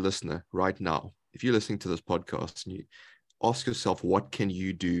put it to the listener right now, if you're listening to this podcast and you ask yourself, what can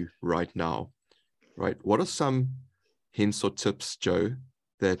you do right now, right? What are some hints or tips, Joe,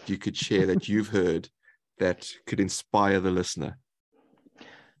 that you could share that you've heard that could inspire the listener?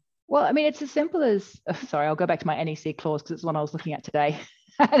 Well, I mean, it's as simple as, sorry, I'll go back to my NEC clause because it's the one I was looking at today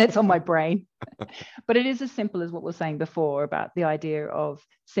and it's on my brain. But it is as simple as what we were saying before about the idea of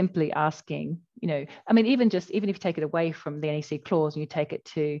simply asking, I mean, even if you take it away from the NEC clause and you take it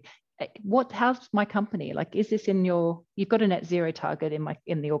to how's my company? Like, is this you've got a net zero target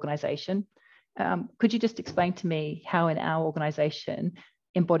in the organization. Could you just explain to me how in our organization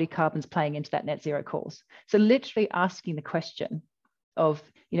embodied carbon's playing into that net zero cause? So literally asking the question of,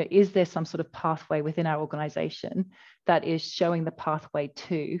 is there some sort of pathway within our organization that is showing the pathway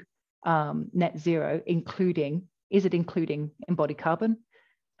to net zero, is it including embodied carbon?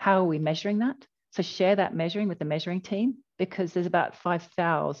 How are we measuring that? So share that measuring with the measuring team, because there's about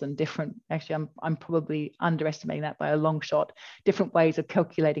 5,000 different, actually I'm probably underestimating that by a long shot, different ways of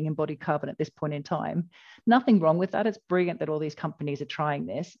calculating embodied carbon at this point in time. Nothing wrong with that. It's brilliant that all these companies are trying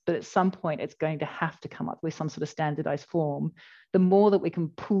this, but at some point it's going to have to come up with some sort of standardized form. The more that we can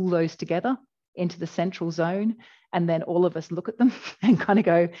pull those together into the central zone, and then all of us look at them and kind of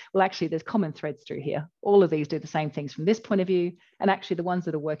go, well, actually, there's common threads through here. All of these do the same things from this point of view. And actually, the ones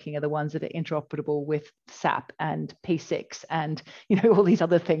that are working are the ones that are interoperable with SAP and P6 and, all these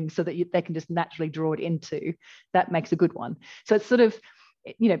other things, so that they can just naturally draw it into. That makes a good one. So it's sort of,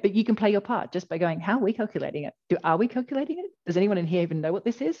 but you can play your part just by going, how are we calculating it? Are we calculating it? Does anyone in here even know what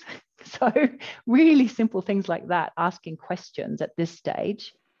this is? So really simple things like that, asking questions at this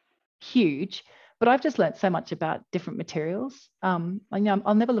stage, huge. But I've just learned so much about different materials. I'll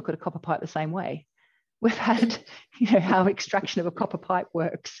never look at a copper pipe the same way. We've had, how extraction of a copper pipe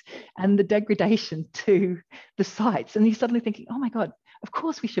works and the degradation to the sites. And you're suddenly thinking, oh my God, of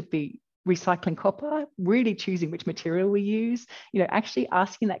course we should be recycling copper, really choosing which material we use, actually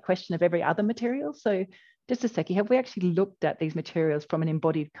asking that question of every other material. So just a second, have we actually looked at these materials from an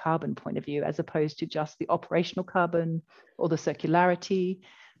embodied carbon point of view, as opposed to just the operational carbon or the circularity?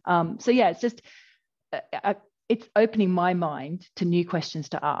 So yeah, it's just, it's opening my mind to new questions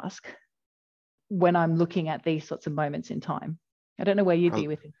to ask when I'm looking at these sorts of moments in time. I don't know where you'd be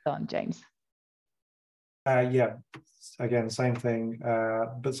with it, James. Yeah, again, same thing.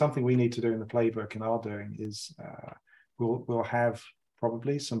 But something we need to do in the playbook and are doing is we'll have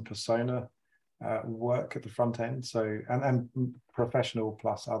probably some persona work at the front end. So and professional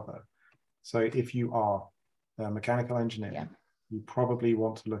plus other. So if you are a mechanical engineer, you probably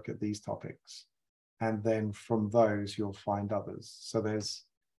want to look at these topics. And then from those, you'll find others. So there's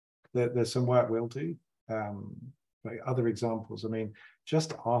some work we'll do. Like other examples, I mean,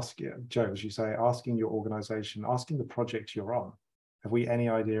 just ask, Joe, as you say, asking your organization, asking the project you're on, have we any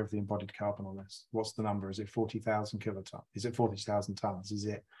idea of the embodied carbon on this? What's the number? Is it 40,000 kilotons? Is it 40,000 tons? Is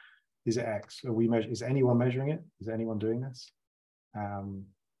it X? Is anyone measuring it? Is anyone doing this? Having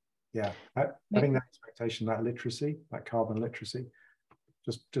that expectation, that literacy, that carbon literacy,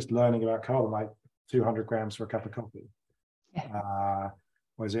 just learning about carbon, like 200 grams for a cup of coffee. Yeah.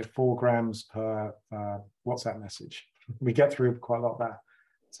 Or is it 4 grams per WhatsApp message? We get through quite a lot of that.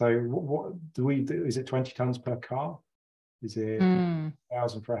 So what do we do? Is it 20 tons per car? Is it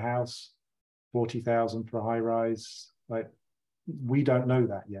 1,000 for a house, 40,000 for a high rise? Like, we don't know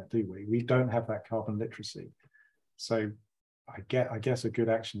that yet, do we? We don't have that carbon literacy. So I guess a good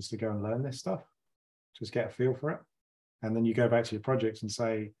action is to go and learn this stuff, just get a feel for it. And then you go back to your projects and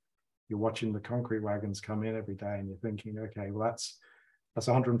say, you're watching the concrete wagons come in every day and you're thinking, okay, well, that's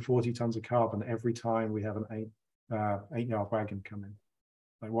 140 tons of carbon every time we have an 8-yard wagon come in.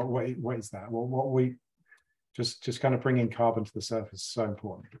 Like, what is that? Well, what we just kind of bringing carbon to the surface is so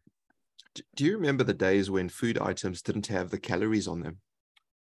important. Do you remember the days when food items didn't have the calories on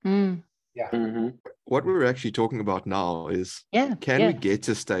them? Yeah. Mm-hmm. What we're actually talking about now is, can we get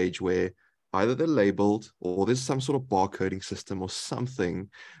to a stage where either they're labeled or there's some sort of barcoding system or something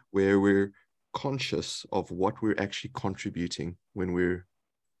where we're conscious of what we're actually contributing when we're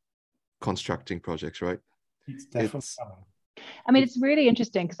constructing projects, right? It's definitely coming. I mean, it's really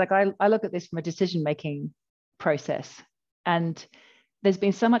interesting because, like, I look at this from a decision-making process, and there's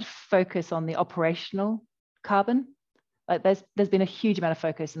been so much focus on the operational carbon. Like, there's been a huge amount of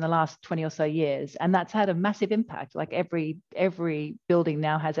focus in the last 20 or so years, and that's had a massive impact. Like, every building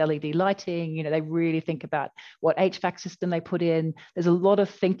now has LED lighting. You know, they really think about what HVAC system they put in. There's a lot of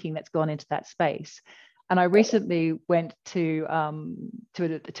thinking that's gone into that space. And I recently went to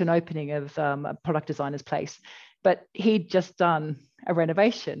an opening of a product designer's place, but he'd just done a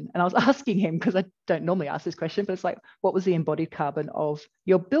renovation. And I was asking him, because I don't normally ask this question, but it's like, what was the embodied carbon of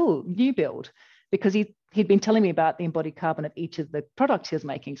your new build? Because he'd been telling me about the embodied carbon of each of the products he was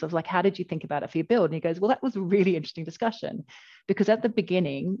making. So I was like, how did you think about it for your build? And he goes, well, that was a really interesting discussion, because at the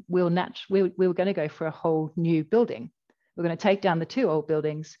beginning, we were going to go for a whole new building. We're going to take down the 2 old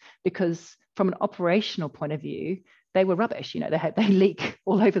buildings because from an operational point of view, they were rubbish. You know, they leak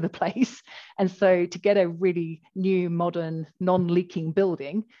all over the place. And so to get a really new, modern, non-leaking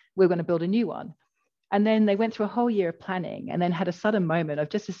building, we're going to build a new one. And then they went through a whole year of planning and then had a sudden moment of,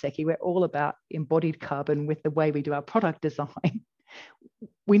 just a second, we're all about embodied carbon with the way we do our product design.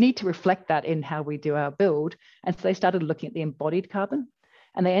 We need to reflect that in how we do our build. And so they started looking at the embodied carbon,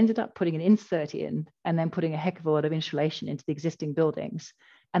 and they ended up putting an insert in and then putting a heck of a lot of insulation into the existing buildings.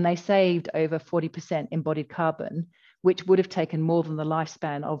 And they saved over 40% embodied carbon, which would have taken more than the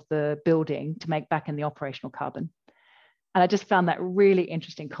lifespan of the building to make back in the operational carbon. And I just found that really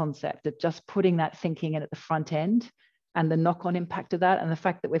interesting concept of just putting that thinking in at the front end and the knock-on impact of that, and the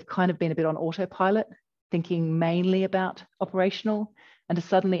fact that we've kind of been a bit on autopilot, thinking mainly about operational, and to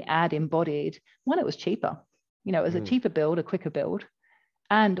suddenly add embodied. One, it was cheaper. You know, it was a cheaper build, a quicker build,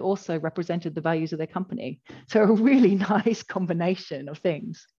 and also represented the values of their company. So a really nice combination of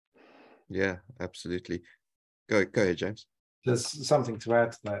things. Yeah, absolutely. Go ahead, James. There's something to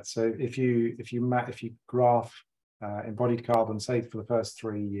add to that. So if you graph embodied carbon, say for the first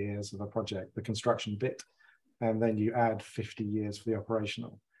 3 years of a project, the construction bit, and then you add 50 years for the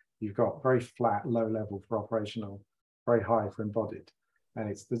operational, you've got very flat, low level for operational, very high for embodied,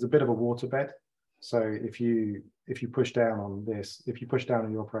 and there's a bit of a waterbed. So if you push down on this, if you push down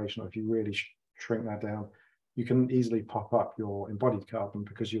on your operational, if you really shrink that down, you can easily pop up your embodied carbon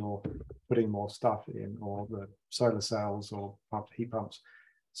because you're putting more stuff in, or the solar cells or heat pumps.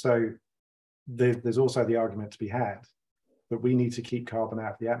 So there's also the argument to be had that we need to keep carbon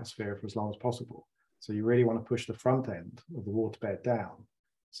out of the atmosphere for as long as possible. So you really want to push the front end of the waterbed down.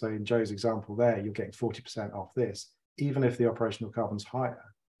 So in Joe's example there, you're getting 40% off this. Even if the operational carbon's higher,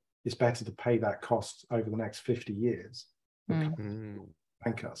 it's better to pay that cost over the next 50 years.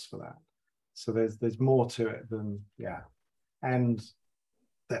 Thank us for that. So there's more to it than, and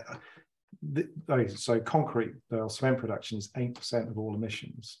so concrete, the cement production is 8% of all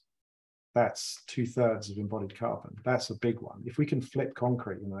emissions. That's 2/3 of embodied carbon. That's a big one. If we can flip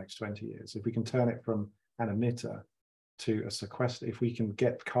concrete in the next 20 years, if we can turn it from an emitter to a sequester, if we can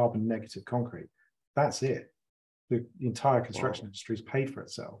get carbon negative concrete, that's it. The entire construction industry is paid for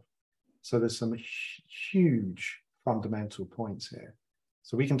itself. So there's some huge fundamental points here.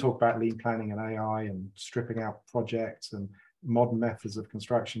 So we can talk about lean planning and AI and stripping out projects and modern methods of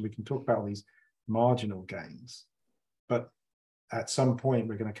construction. We can talk about these marginal gains, but at some point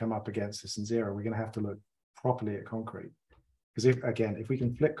we're going to come up against this in zero. We're going to have to look properly at concrete, because if we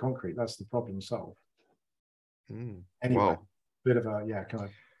can flip concrete, that's the problem solved. Anyway, bit of a kind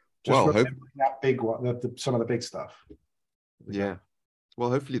of just that big one, some of the big stuff. Yeah. Well,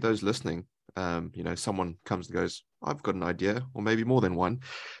 hopefully those listening, someone comes and goes, I've got an idea, or maybe more than one.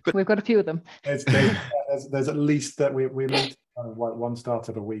 But we've got a few of them. There's at least that we need like one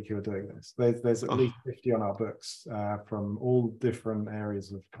startup a week who are doing this. There's at least 50 on our books from all different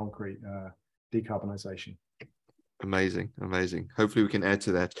areas of concrete decarbonisation. Amazing. Hopefully we can add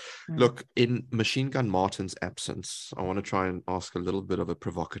to that. Look, in Machine Gun Martin's absence, I want to try and ask a little bit of a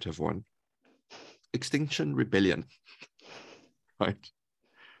provocative one. Extinction Rebellion, right?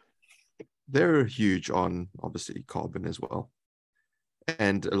 They're huge on, obviously, carbon as well.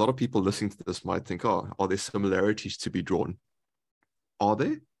 And a lot of people listening to this might think, oh, are there similarities to be drawn? Are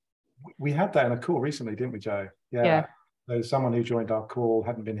there? We had that in a call recently, didn't we, Joe? Yeah. There's someone who joined our call,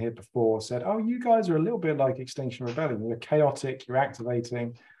 hadn't been here before, said, oh, you guys are a little bit like Extinction Rebellion. You're chaotic, you're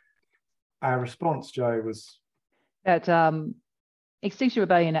activating. Our response, Joe, was that Extinction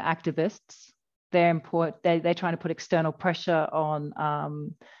Rebellion are activists. They're trying to put external pressure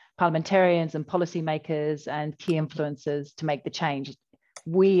on parliamentarians and policymakers and key influencers to make the change.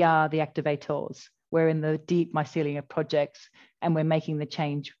 We are the activators. We're in the deep mycelium of projects, and we're making the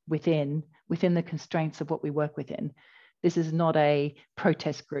change within the constraints of what we work within. This is not a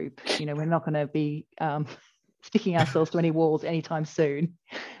protest group. We're not going to be sticking ourselves to any walls anytime soon.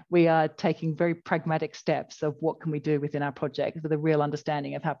 We are taking very pragmatic steps of what can we do within our project with a real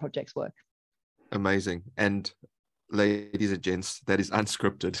understanding of how projects work. Amazing. And ladies and gents, that is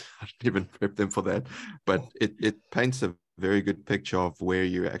unscripted. I didn't even prep them for that, but it paints a very good picture of where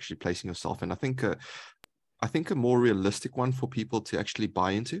you're actually placing yourself. And I think a more realistic one for people to actually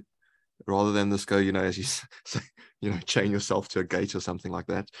buy into, rather than this go, as you say, chain yourself to a gate or something like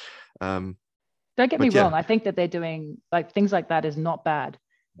that. Don't get me wrong. I think that they're doing things like that is not bad.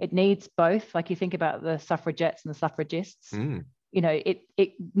 It needs both. Like you think about the suffragettes and the suffragists, it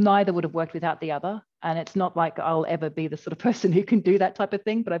neither would have worked without the other. And it's not like I'll ever be the sort of person who can do that type of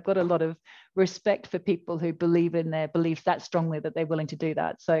thing, but I've got a lot of respect for people who believe in their beliefs that strongly that they're willing to do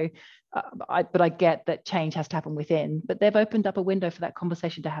that. So, but I get that change has to happen within, but they've opened up a window for that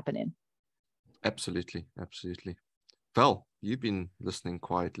conversation to happen in. Absolutely. Val, you've been listening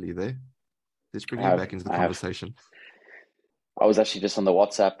quietly there. Let's bring you back into the conversation. I was actually just on the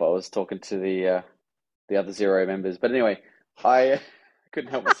WhatsApp. I was talking to the other Zero members, but anyway, I couldn't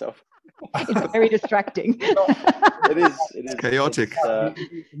help myself. It's very distracting. It is. It's chaotic. Are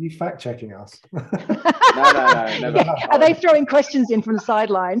you fact checking us? No, never. Are they throwing questions in from the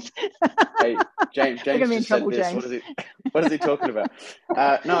sidelines? Hey, James just said this. James. What is he talking about?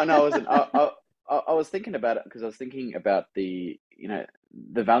 No, I wasn't. I was thinking about it because I was thinking about the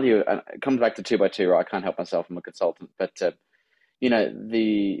value, and it comes back to 2x2, right? I can't help myself. I'm a consultant, but I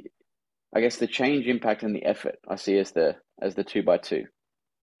guess the change, impact, and the effort I see as the 2x2.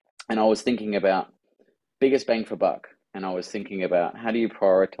 And I was thinking about biggest bang for buck, and I was thinking about how do you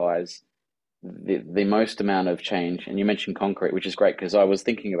prioritize the most amount of change. And you mentioned concrete, which is great because I was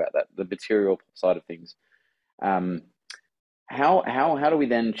thinking about that, the material side of things. How do we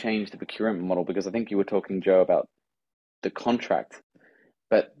then change the procurement model? Because I think you were talking, Joe, about the contract,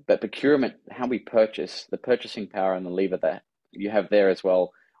 but procurement, how we purchase, the purchasing power and the lever that you have there as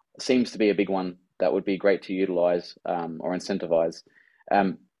well, seems to be a big one that would be great to utilize or incentivize.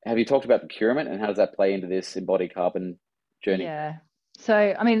 Have you talked about procurement, and how does that play into this embodied carbon journey? Yeah. So,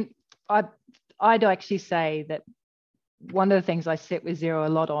 I mean, I'd actually say that one of the things I sit with Zero a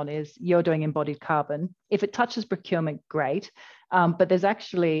lot on is you're doing embodied carbon. If it touches procurement, great. But there's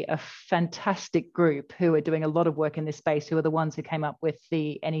actually a fantastic group who are doing a lot of work in this space, who are the ones who came up with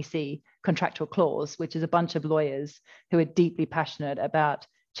the NEC contractual clause, which is a bunch of lawyers who are deeply passionate about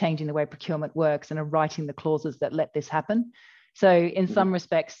changing the way procurement works and are writing the clauses that let this happen. So in some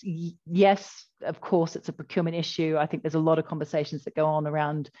respects, yes, of course, it's a procurement issue. I think there's a lot of conversations that go on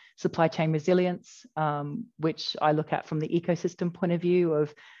around supply chain resilience, which I look at from the ecosystem point of view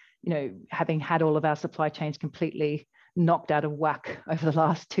of, having had all of our supply chains completely knocked out of whack over the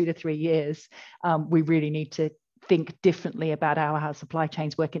last 2 to 3 years. We really need to think differently about how our supply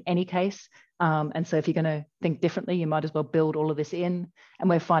chains work in any case. And so if you're going to think differently, you might as well build all of this in. And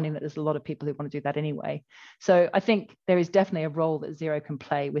we're finding that there's a lot of people who want to do that anyway. So I think there is definitely a role that Zero can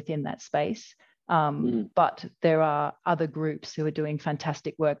play within that space. But there are other groups who are doing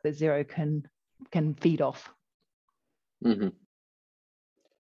fantastic work that Zero can feed off. Mm-hmm.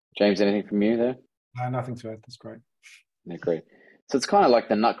 James, anything from you there? No, nothing to add. That's great. Yeah, great. So it's kind of like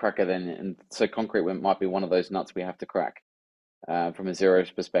the nutcracker then. And so concrete might be one of those nuts we have to crack from a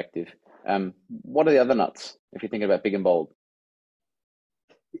Zero's perspective. What are the other nuts, if you're thinking about big and bold?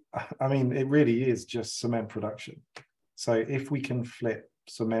 I mean, it really is just cement production. So if we can flip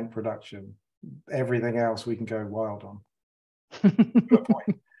cement production, everything else we can go wild on. Good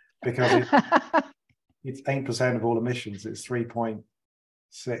point. Because it's 8% of all emissions. It's 3.6.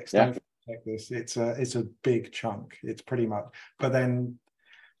 Yeah. Don't forget check this. It's a big chunk. It's pretty much, but then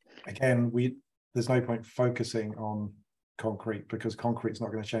again, there's no point focusing on concrete because concrete's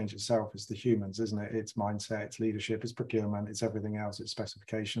not going to change itself. It's the humans, isn't it? It's mindset, it's leadership, it's procurement, it's everything else, it's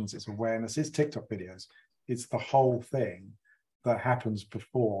specifications, it's awareness, it's TikTok videos. It's the whole thing that happens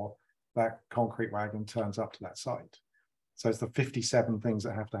before that concrete wagon turns up to that site. So it's the 57 things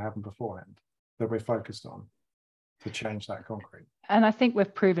that have to happen beforehand that we're focused on to change that concrete. And I think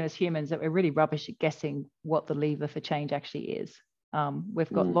we've proven as humans that we're really rubbish at guessing what the lever for change actually is.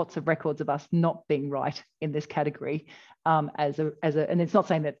 We've got lots of records of us not being right in this category and it's not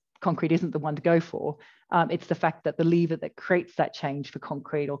saying that concrete isn't the one to go for. It's the fact that the lever that creates that change for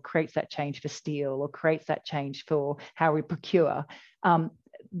concrete or creates that change for steel or creates that change for how we procure,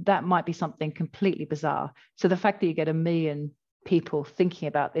 that might be something completely bizarre. So the fact that you get 1 million people thinking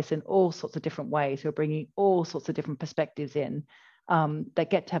about this in all sorts of different ways, who are bringing all sorts of different perspectives in, that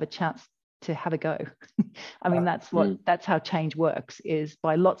get to have a chance to have a go. I mean, that's how change works, is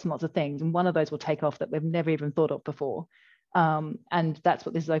by lots and lots of things. And one of those will take off that we've never even thought of before. And that's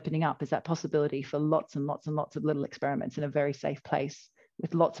what this is opening up, is that possibility for lots and lots and lots of little experiments in a very safe place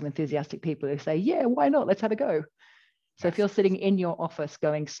with lots of enthusiastic people who say, yeah, why not? Let's have a go. So if you're sitting in your office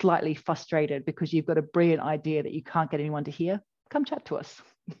going slightly frustrated because you've got a brilliant idea that you can't get anyone to hear, come chat to us.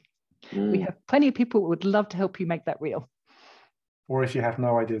 We have plenty of people who would love to help you make that real. Or if you have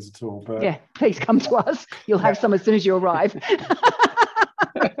no ideas at all, but yeah, please come to us. You'll have some as soon as you arrive.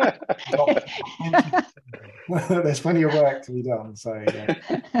 There's plenty of work to be done. So yeah.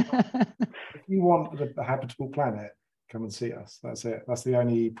 If you want a habitable planet, come and see us. That's it. That's the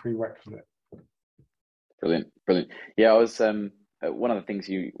only prerequisite. Brilliant. Yeah, I was one of the things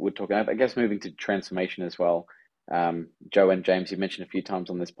you were talking about, I guess, moving to transformation as well. Joe and James, you mentioned a few times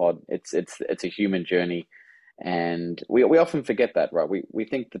on this pod, it's a human journey, and we often forget that, right? We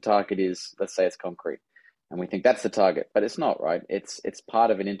think the target is, let's say it's concrete, and we think that's the target, but it's not, right? It's part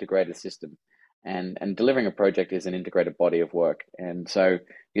of an integrated system, and delivering a project is an integrated body of work, and so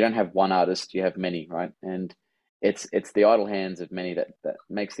you don't have one artist, you have many, right? And it's the idle hands of many that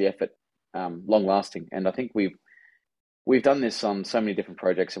makes the effort long lasting. And I think we've done this on so many different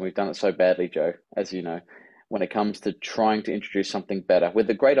projects, and we've done it so badly, Joe, as you know, when it comes to trying to introduce something better with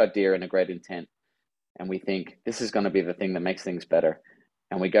a great idea and a great intent. And we think this is going to be the thing that makes things better.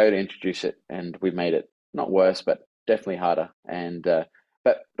 And we go to introduce it, and we've made it not worse, but definitely harder. And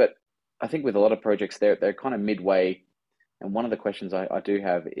but I think with a lot of projects, they're kind of midway. And one of the questions I do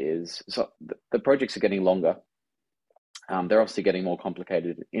have is, so the projects are getting longer. They're obviously getting more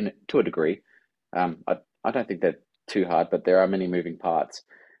complicated to a degree. I don't think they're too hard, but there are many moving parts.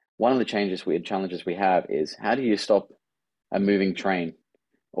 One of the challenges we have is, how do you stop a moving train,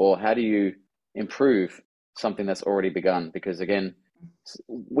 or how do you improve something that's already begun? Because again,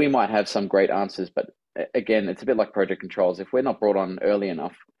 we might have some great answers, but again, it's a bit like project controls. If we're not brought on early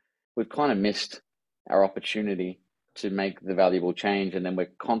enough, we've kind of missed our opportunity to make the valuable change, and then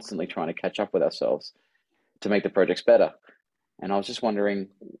we're constantly trying to catch up with ourselves to make the projects better. And I was just wondering,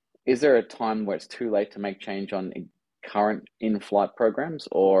 is there a time where it's too late to make change on current in-flight programs,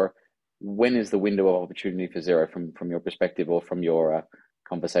 or when is the window of opportunity for Zero from your perspective or from your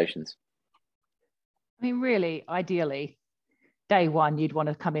conversations? I mean, really, ideally, day one, you'd want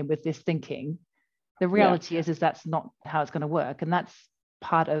to come in with this thinking. The reality is that's not how it's going to work. And that's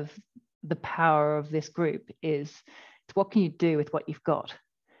part of the power of this group, is what can you do with what you've got?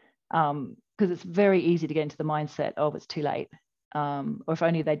 Because it's very easy to get into the mindset of it's too late. Or if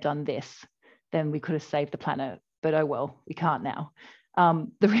only they'd done this, then we could have saved the planet. But oh well, we can't now.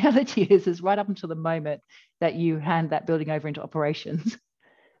 The reality is right up until the moment that you hand that building over into operations,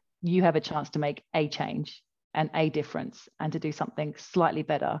 you have a chance to make a change and a difference, and to do something slightly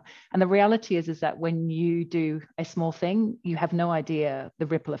better. And the reality is that when you do a small thing, you have no idea the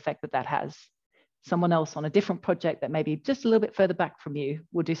ripple effect that has. Someone else on a different project that maybe just a little bit further back from you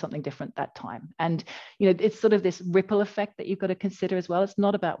will do something different that time. And it's sort of this ripple effect that you've got to consider as well. It's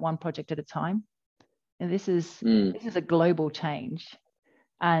not about one project at a time. And this is a global change,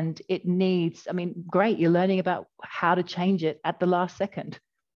 and it needs, great, you're learning about how to change it at the last second,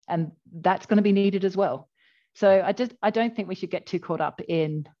 and that's going to be needed as well. So I don't think we should get too caught up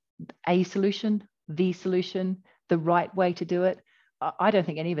in a solution, the right way to do it. I don't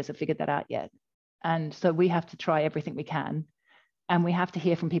think any of us have figured that out yet. And so we have to try everything we can, and we have to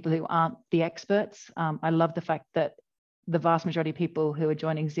hear from people who aren't the experts. I love the fact that the vast majority of people who are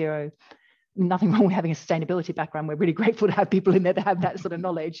joining Zero, nothing wrong with having a sustainability background. We're really grateful to have people in there that have that sort of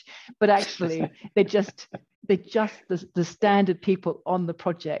knowledge, but actually they're just the standard people on the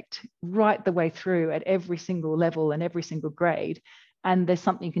project right the way through at every single level and every single grade. And there's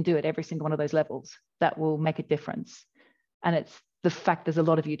something you can do at every single one of those levels that will make a difference. And it's the fact there's a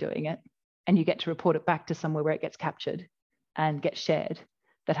lot of you doing it, and you get to report it back to somewhere where it gets captured and gets shared,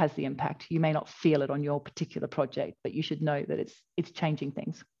 that has the impact. You may not feel it on your particular project, but you should know that it's changing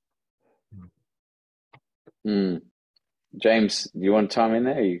things. James, do you want to chime in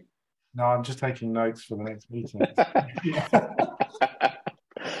there? No, I'm just taking notes for the next meeting.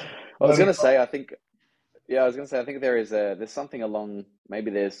 I was going to say, I think there's something along,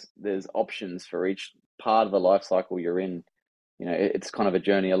 maybe there's options for each part of the life cycle you're in. You know, it's kind of a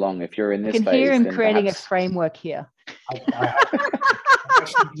journey along. If you're in this phase, I can hear him creating perhaps... a framework here.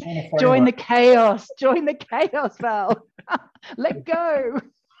 Join the chaos, Val. Let go.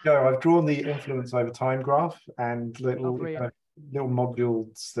 Joe, I've drawn the influence over time graph and little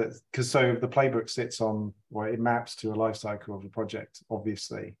modules so the playbook sits on, well, it maps to a life cycle of a project,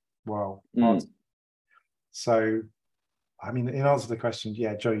 obviously. Well, so I mean, in answer to the question,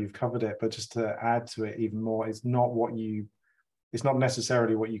 yeah, Joe, you've covered it, but just to add to it even more, it's not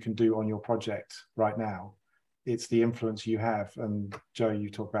necessarily what you can do on your project right now. It's the influence you have. And Joe, you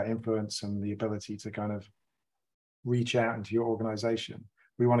talk about influence and the ability to kind of reach out into your organization.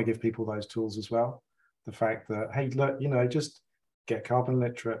 We want to give people those tools as well. The fact that, hey, look, you know, just get carbon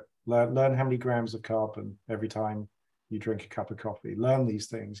literate, learn how many grams of carbon every time you drink a cup of coffee, learn these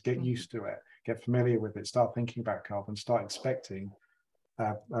things, get used to it, get familiar with it, start thinking about carbon, start expecting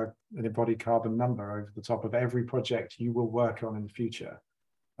an embodied carbon number over the top of every project you will work on in the future.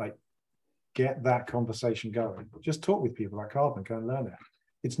 Like, get that conversation going. Just talk with people about carbon, go and learn it.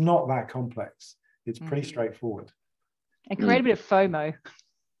 It's not that complex. It's pretty straightforward. And create a bit of FOMO.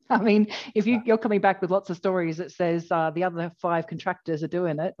 I mean, if you're coming back with lots of stories that says the other 5 contractors are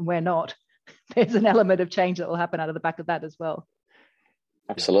doing it and we're not, there's an element of change that will happen out of the back of that as well.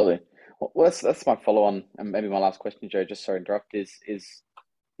 Absolutely. Well, that's my follow-on, and maybe my last question, Joe, just sorry to interrupt, is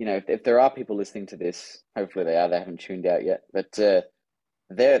you know, if there are people listening to this, hopefully they haven't tuned out yet, but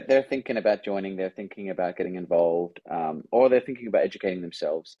they're thinking about joining, they're thinking about getting involved, or they're thinking about educating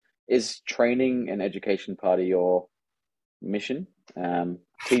themselves. Is training and education part of your mission?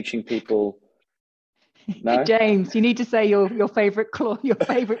 Teaching people? No? James, you need to say your favorite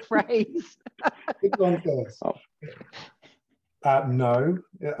phrase. Good one first. No,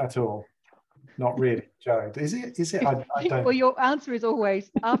 at all. Not really, Joe. Is it? I don't. Well, your answer is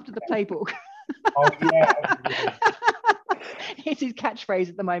always after the playbook. Oh yeah. It's his catchphrase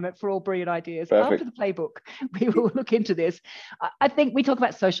at the moment for all brilliant ideas. Perfect. After the playbook, we will look into this. I think we talk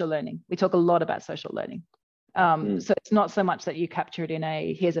about social learning. We talk a lot about social learning. So it's not so much that you capture it in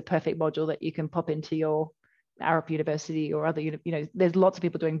here's a perfect module that you can pop into your Arup University or other, you know, there's lots of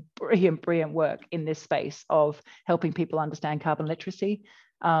people doing brilliant work in this space of helping people understand carbon literacy.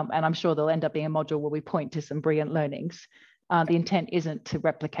 And I'm sure there'll end up being a module where we point to some brilliant learnings. The intent isn't to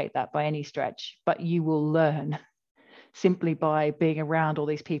replicate that by any stretch, but you will learn simply by being around all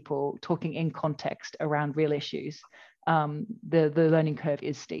these people, talking in context around real issues. The learning curve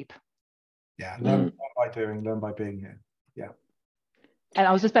is steep. Yeah, learn by doing, learn by being here. Yeah. And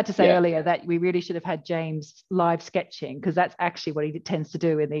I was just about to say earlier that we really should have had James live sketching, because that's actually what he tends to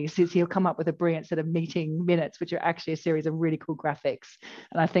do in these. Is he'll come up with a brilliant set of meeting minutes, which are actually a series of really cool graphics.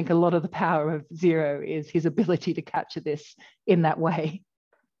 And I think a lot of the power of Zero is his ability to capture this in that way.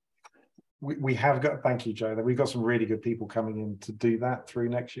 We have got, thank you, Joe, that we've got some really good people coming in to do that through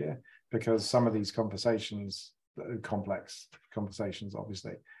next year, because some of these conversations are complex conversations,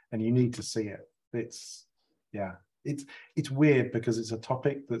 obviously, and you need to see it. It's weird because it's a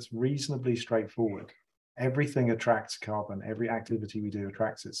topic that's reasonably straightforward. Everything attracts carbon. Every activity we do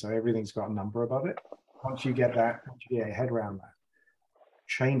attracts it. So everything's got a number above it. Once you get your head around that,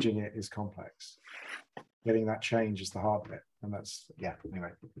 changing it is complex. Getting that change is the hard bit. And that's,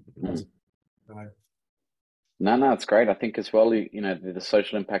 anyway. No, it's great. I think as well, you know, the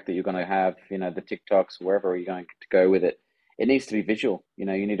social impact that you're going to have, you know, the TikToks, wherever you're going to go with it, it needs to be visual. You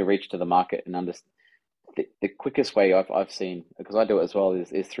know, you need to reach to the market and understand. The quickest way I've seen, because I do it as well,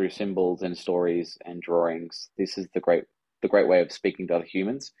 is through symbols and stories and drawings. This is the great way of speaking to other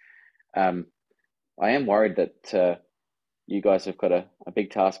humans. I am worried that you guys have got a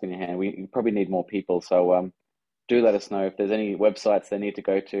big task in your hand. You probably need more people. So do let us know if there's any websites they need to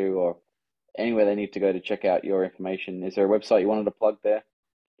go to or anywhere they need to go to check out your information. Is there a website you wanted to plug there,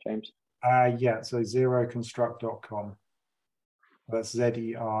 James? So zeroconstruct.com. That's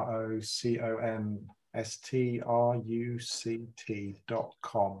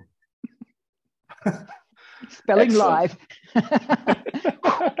ZEROCONSTRUCT.com. Spelling Excellent. live.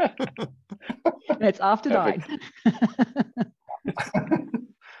 And it's after 9.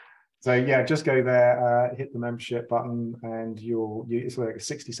 So yeah, just go there, hit the membership button, and it's like a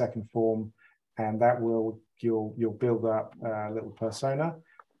 60-second form, and that you'll build up a little persona,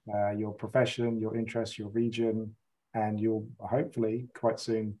 your profession, your interests, your region, and you'll hopefully quite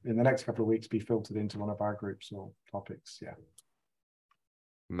soon, in the next couple of weeks, be filtered into one of our groups or topics. Yeah.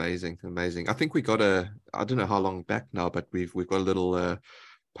 Amazing. I think we got I don't know how long back now, but we've got a little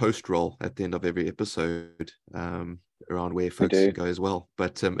post roll at the end of every episode around where folks can go as well.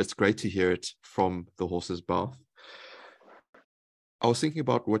 But it's great to hear it from the horse's mouth. I was thinking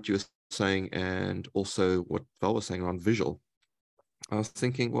about what you were saying and also what Val was saying around visual. I was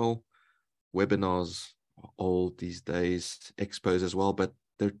thinking, well, webinars are old these days, expos as well, but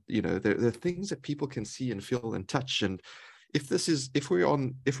they're things that people can see and feel and touch. And if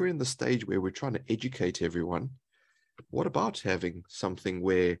we're in the stage where we're trying to educate everyone, what about having something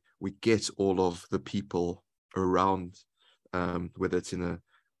where we get all of the people around, whether it's in a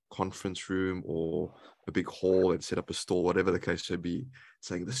conference room or a big hall, and set up a store, whatever the case may be,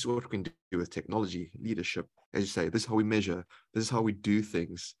 saying this is what we can do with technology, leadership, as you say, this is how we measure, this is how we do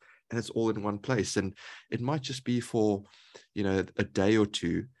things, and it's all in one place. And it might just be for a day or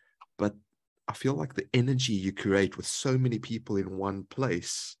two, but I feel like the energy you create with so many people in one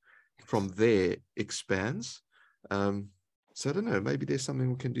place from there expands. So I don't know, maybe there's something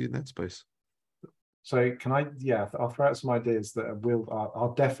we can do in that space. So I'll throw out some ideas that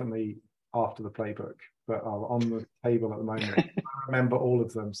I'll definitely after the playbook, but are on the table at the moment. I remember all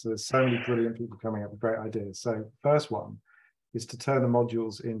of them. So there's so many brilliant people coming up with great ideas. So first one is to turn the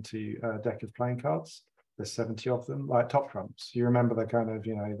modules into a deck of playing cards. There's 70 of them, like top trumps. You remember the kind of,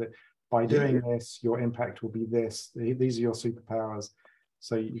 that by doing this, your impact will be this. These are your superpowers.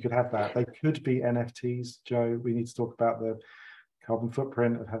 So you could have that. They could be NFTs, Joe. We need to talk about the carbon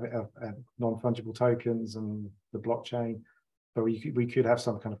footprint of having non-fungible tokens and the blockchain. But we could have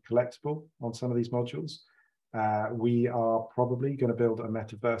some kind of collectible on some of these modules. We are probably going to build a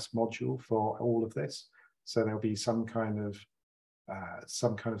metaverse module for all of this. So there'll be some kind of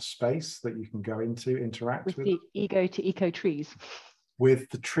space that you can go into, interact with the ego to eco trees. With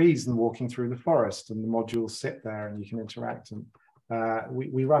the trees and walking through the forest, and the modules sit there and you can interact. And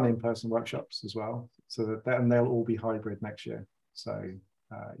we run in-person workshops as well, so and they'll all be hybrid next year. So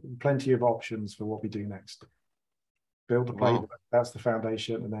plenty of options for what we do next. Build the playbook. That's the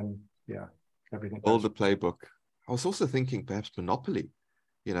foundation, and then everything. Build the playbook. I was also thinking perhaps monopoly.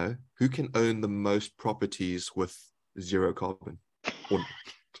 Who can own the most properties with zero carbon?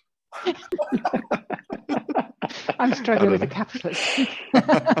 I'm struggling with the capitalist.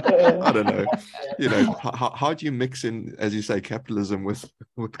 I don't know. How do you mix in, as you say, capitalism with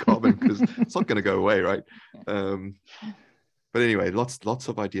carbon? Because it's not going to go away, right? But anyway, lots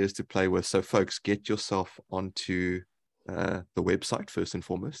of ideas to play with. So folks, get yourself onto the website first and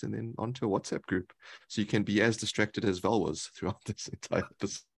foremost, and then onto a WhatsApp group, so you can be as distracted as Val was throughout this entire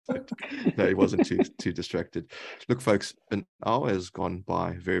episode. No, he wasn't too distracted. Look, folks, an hour has gone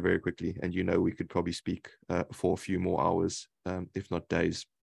by very, very quickly, and we could probably speak for a few more hours, if not days.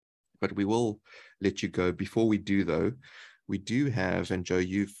 But we will let you go. Before we do, though, we do have, and Joe,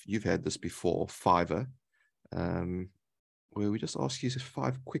 you've had this before, Fiverr, where we just ask you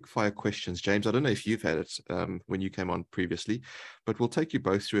 5 quick fire questions. James, I don't know if you've had it when you came on previously, but we'll take you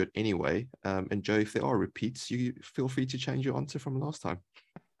both through it anyway. And Joe, if there are repeats, you feel free to change your answer from last time.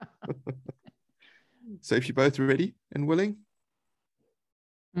 So if you're both ready and willing.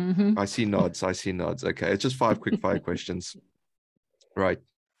 Mm-hmm. I see nods. Okay, it's just 5 quick fire questions. Right,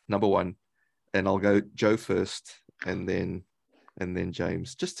 number 1, and I'll go Joe first, and then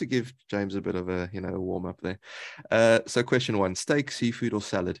James, just to give James a bit of a warm up there. So question 1, steak, seafood, or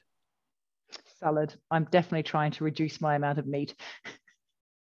salad? Salad. I'm definitely trying to reduce my amount of meat.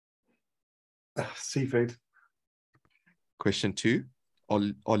 Seafood. Question 2,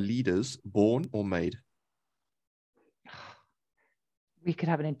 are leaders born or made? We could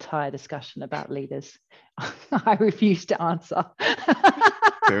have an entire discussion about leaders. I refuse to answer.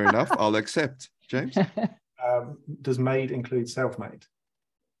 Fair enough. I'll accept. James? Does made include self-made?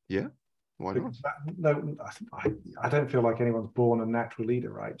 Yeah. Why not? No, I don't feel like anyone's born a natural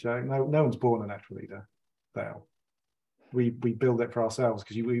leader, right, Joe? No one's born a natural leader. Dale. We build it for ourselves,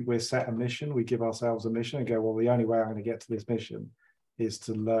 because we're set a mission. We give ourselves a mission and go, well, the only way I'm going to get to this mission is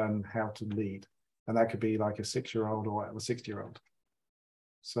to learn how to lead. And that could be like a 6-year-old or a 60-year-old.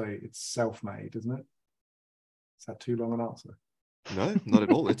 So it's self-made, isn't it? Is that too long an answer? No, not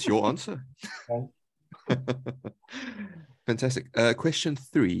at all. It's your answer. Okay. Fantastic. Question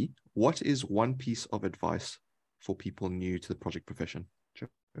 3, what is one piece of advice for people new to the project profession? Sure.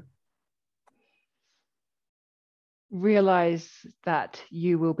 realize that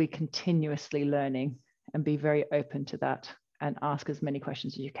you will be continuously learning, and be very open to that, and ask as many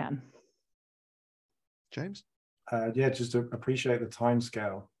questions as you can. James? Yeah, just to appreciate the time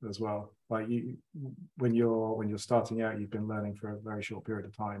scale as well. Like when you're starting out, you've been learning for a very short period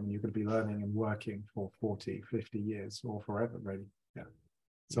of time, and you're going to be learning and working for 40, 50 years or forever, really. Yeah,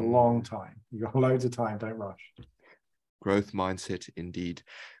 it's a long time. You've got loads of time. Don't rush. Growth mindset, indeed.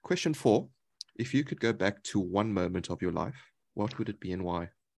 Question 4. If you could go back to one moment of your life, what would it be and why?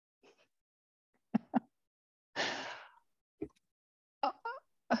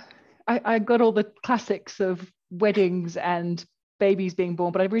 I got all the classics of weddings and babies being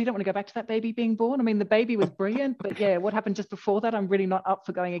born, but I really don't want to go back to that baby being born. I mean, the baby was brilliant, but yeah, what happened just before that, I'm really not up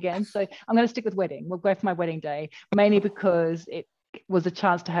for going again. So I'm going to stick with wedding. We'll go for my wedding day, mainly because it was a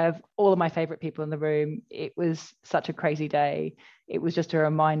chance to have all of my favorite people in the room. It was such a crazy day. It was just a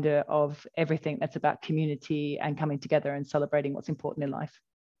reminder of everything that's about community and coming together and celebrating what's important in life.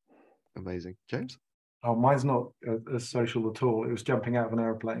 Amazing. James? Oh, mine's not as social at all. It was jumping out of an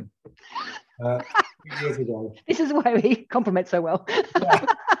airplane. Years ago. This is why we compliment so well. Yeah.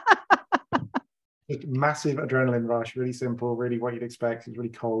 Just massive adrenaline rush, really simple, really what you'd expect. It's really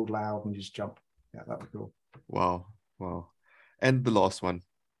cold, loud, and you just jump. Yeah, that was cool. Wow. And the last one.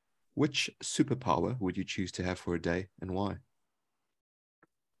 Which superpower would you choose to have for a day, and why?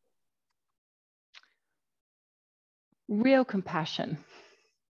 Real compassion.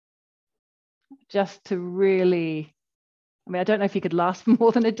 Just to really, I mean, I don't know if you could last for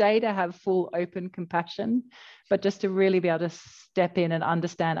more than a day to have full open compassion, but just to really be able to step in and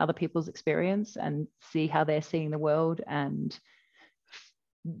understand other people's experience and see how they're seeing the world, and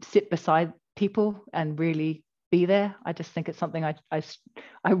sit beside people and really be there. I just think it's something I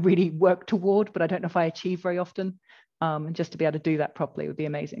really work toward, but I don't know if I achieve very often. And just to be able to do that properly would be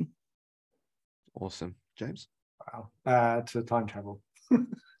amazing. Awesome. James? Wow. To time travel.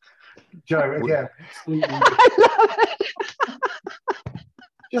 Joe, again,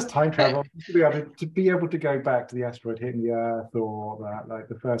 just time travel, to be able to go back to the asteroid hitting the Earth, or that, like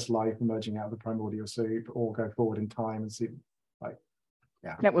the first life emerging out of the primordial soup, or go forward in time and see, like,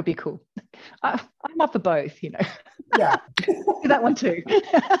 yeah, that would be cool. I'm up for both, you know. Yeah, do that one too.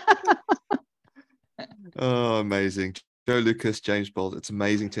 Oh, amazing. Joe Lucas, James Bowles, it's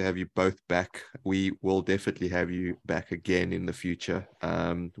amazing to have you both back. We will definitely have you back again in the future.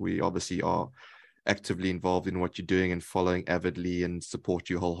 We obviously are actively involved in what you're doing and following avidly, and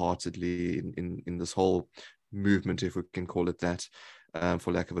support you wholeheartedly in this whole movement, if we can call it that,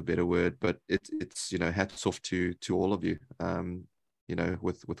 for lack of a better word. But it's hats off to all of you,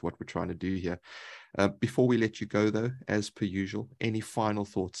 with what we're trying to do here. Before we let you go, though, as per usual, any final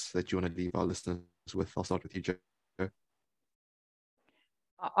thoughts that you want to leave our listeners with? I'll start with you, Joe.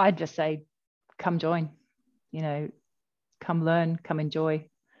 I'd just say, come join, come learn, come enjoy.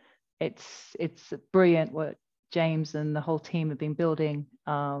 It's brilliant what James and the whole team have been building.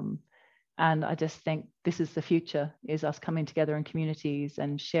 And I just think this is the future, is us coming together in communities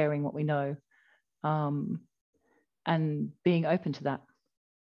and sharing what we know, and being open to that.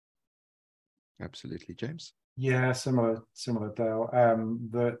 Absolutely. James? Yeah, similar, Dale.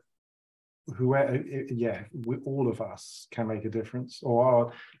 That all of us can make a difference.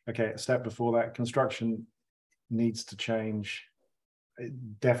 Or, okay, a step before that, construction needs to change.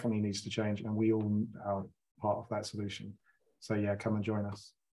 It definitely needs to change, and we all are part of that solution. So yeah, come and join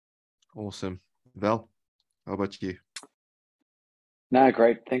us. Awesome. Val, how about you? No,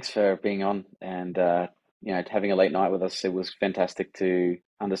 great. Thanks for being on, and having a late night with us. It was fantastic to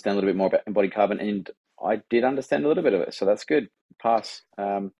understand a little bit more about embodied carbon, and I did understand a little bit of it, so that's good. Pass.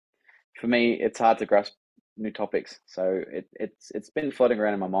 For me, it's hard to grasp new topics, so it's been floating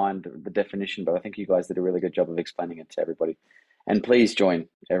around in my mind, the definition, but I think you guys did a really good job of explaining it to everybody. And please join.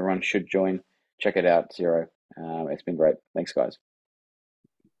 Everyone should join. Check it out, Zero. It's been great. Thanks, guys.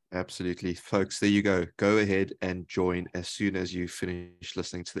 Absolutely. Folks, there you go. Go ahead and join as soon as you finish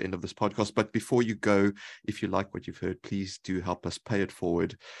listening to the end of this podcast. But before you go, if you like what you've heard, please do help us pay it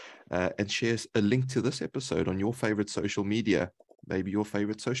forward, and share a link to this episode on your favorite social media, maybe your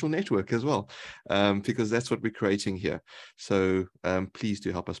favorite social network as well, because that's what we're creating here. So please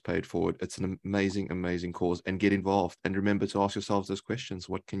do help us pay it forward. It's an amazing, amazing cause, and get involved. And remember to ask yourselves those questions.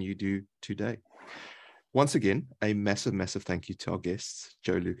 What can you do today? Once again, a massive, massive thank you to our guests,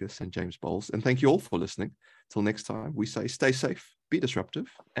 Joe Lucas and James Bowles. And thank you all for listening. Till next time, we say stay safe, be disruptive,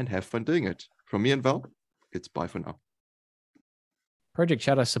 and have fun doing it. From me and Val, it's bye for now. Project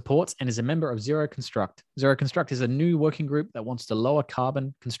Shadow supports and is a member of Zero Construct. Zero Construct is a new working group that wants to lower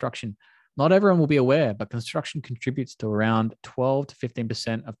carbon construction. Not everyone will be aware, but construction contributes to around 12 to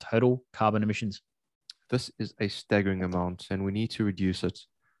 15% of total carbon emissions. This is a staggering amount, and we need to reduce it.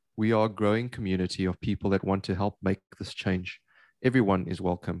 We are a growing community of people that want to help make this change. Everyone is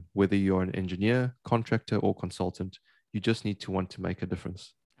welcome, whether you're an engineer, contractor, or consultant. You just need to want to make a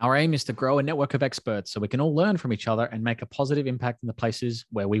difference. Our aim is to grow a network of experts so we can all learn from each other and make a positive impact in the places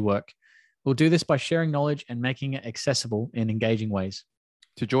where we work. We'll do this by sharing knowledge and making it accessible in engaging ways.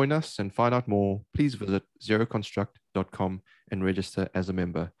 To join us and find out more, please visit zeroconstruct.com and register as a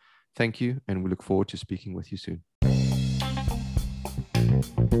member. Thank you, and we look forward to speaking with you soon.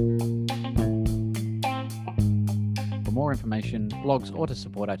 For more information, blogs, or to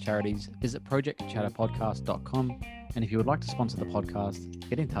support our charities, visit projectchatterpodcast.com. And if you would like to sponsor the podcast,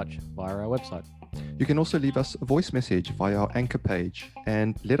 get in touch via our website. You can also leave us a voice message via our Anchor page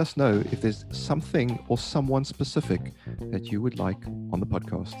and let us know if there's something or someone specific that you would like on the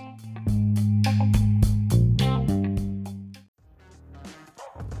podcast.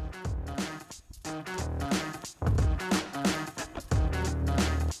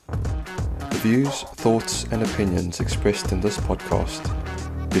 The views, thoughts, and opinions expressed in this podcast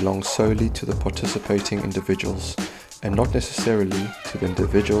belong solely to the participating individuals and not necessarily to the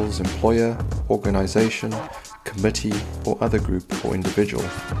individual's employer, organization, committee, or other group or individual.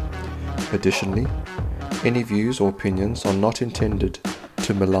 Additionally, any views or opinions are not intended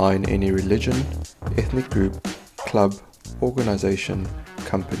to malign any religion, ethnic group, club, organization,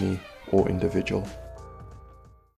 company, or individual.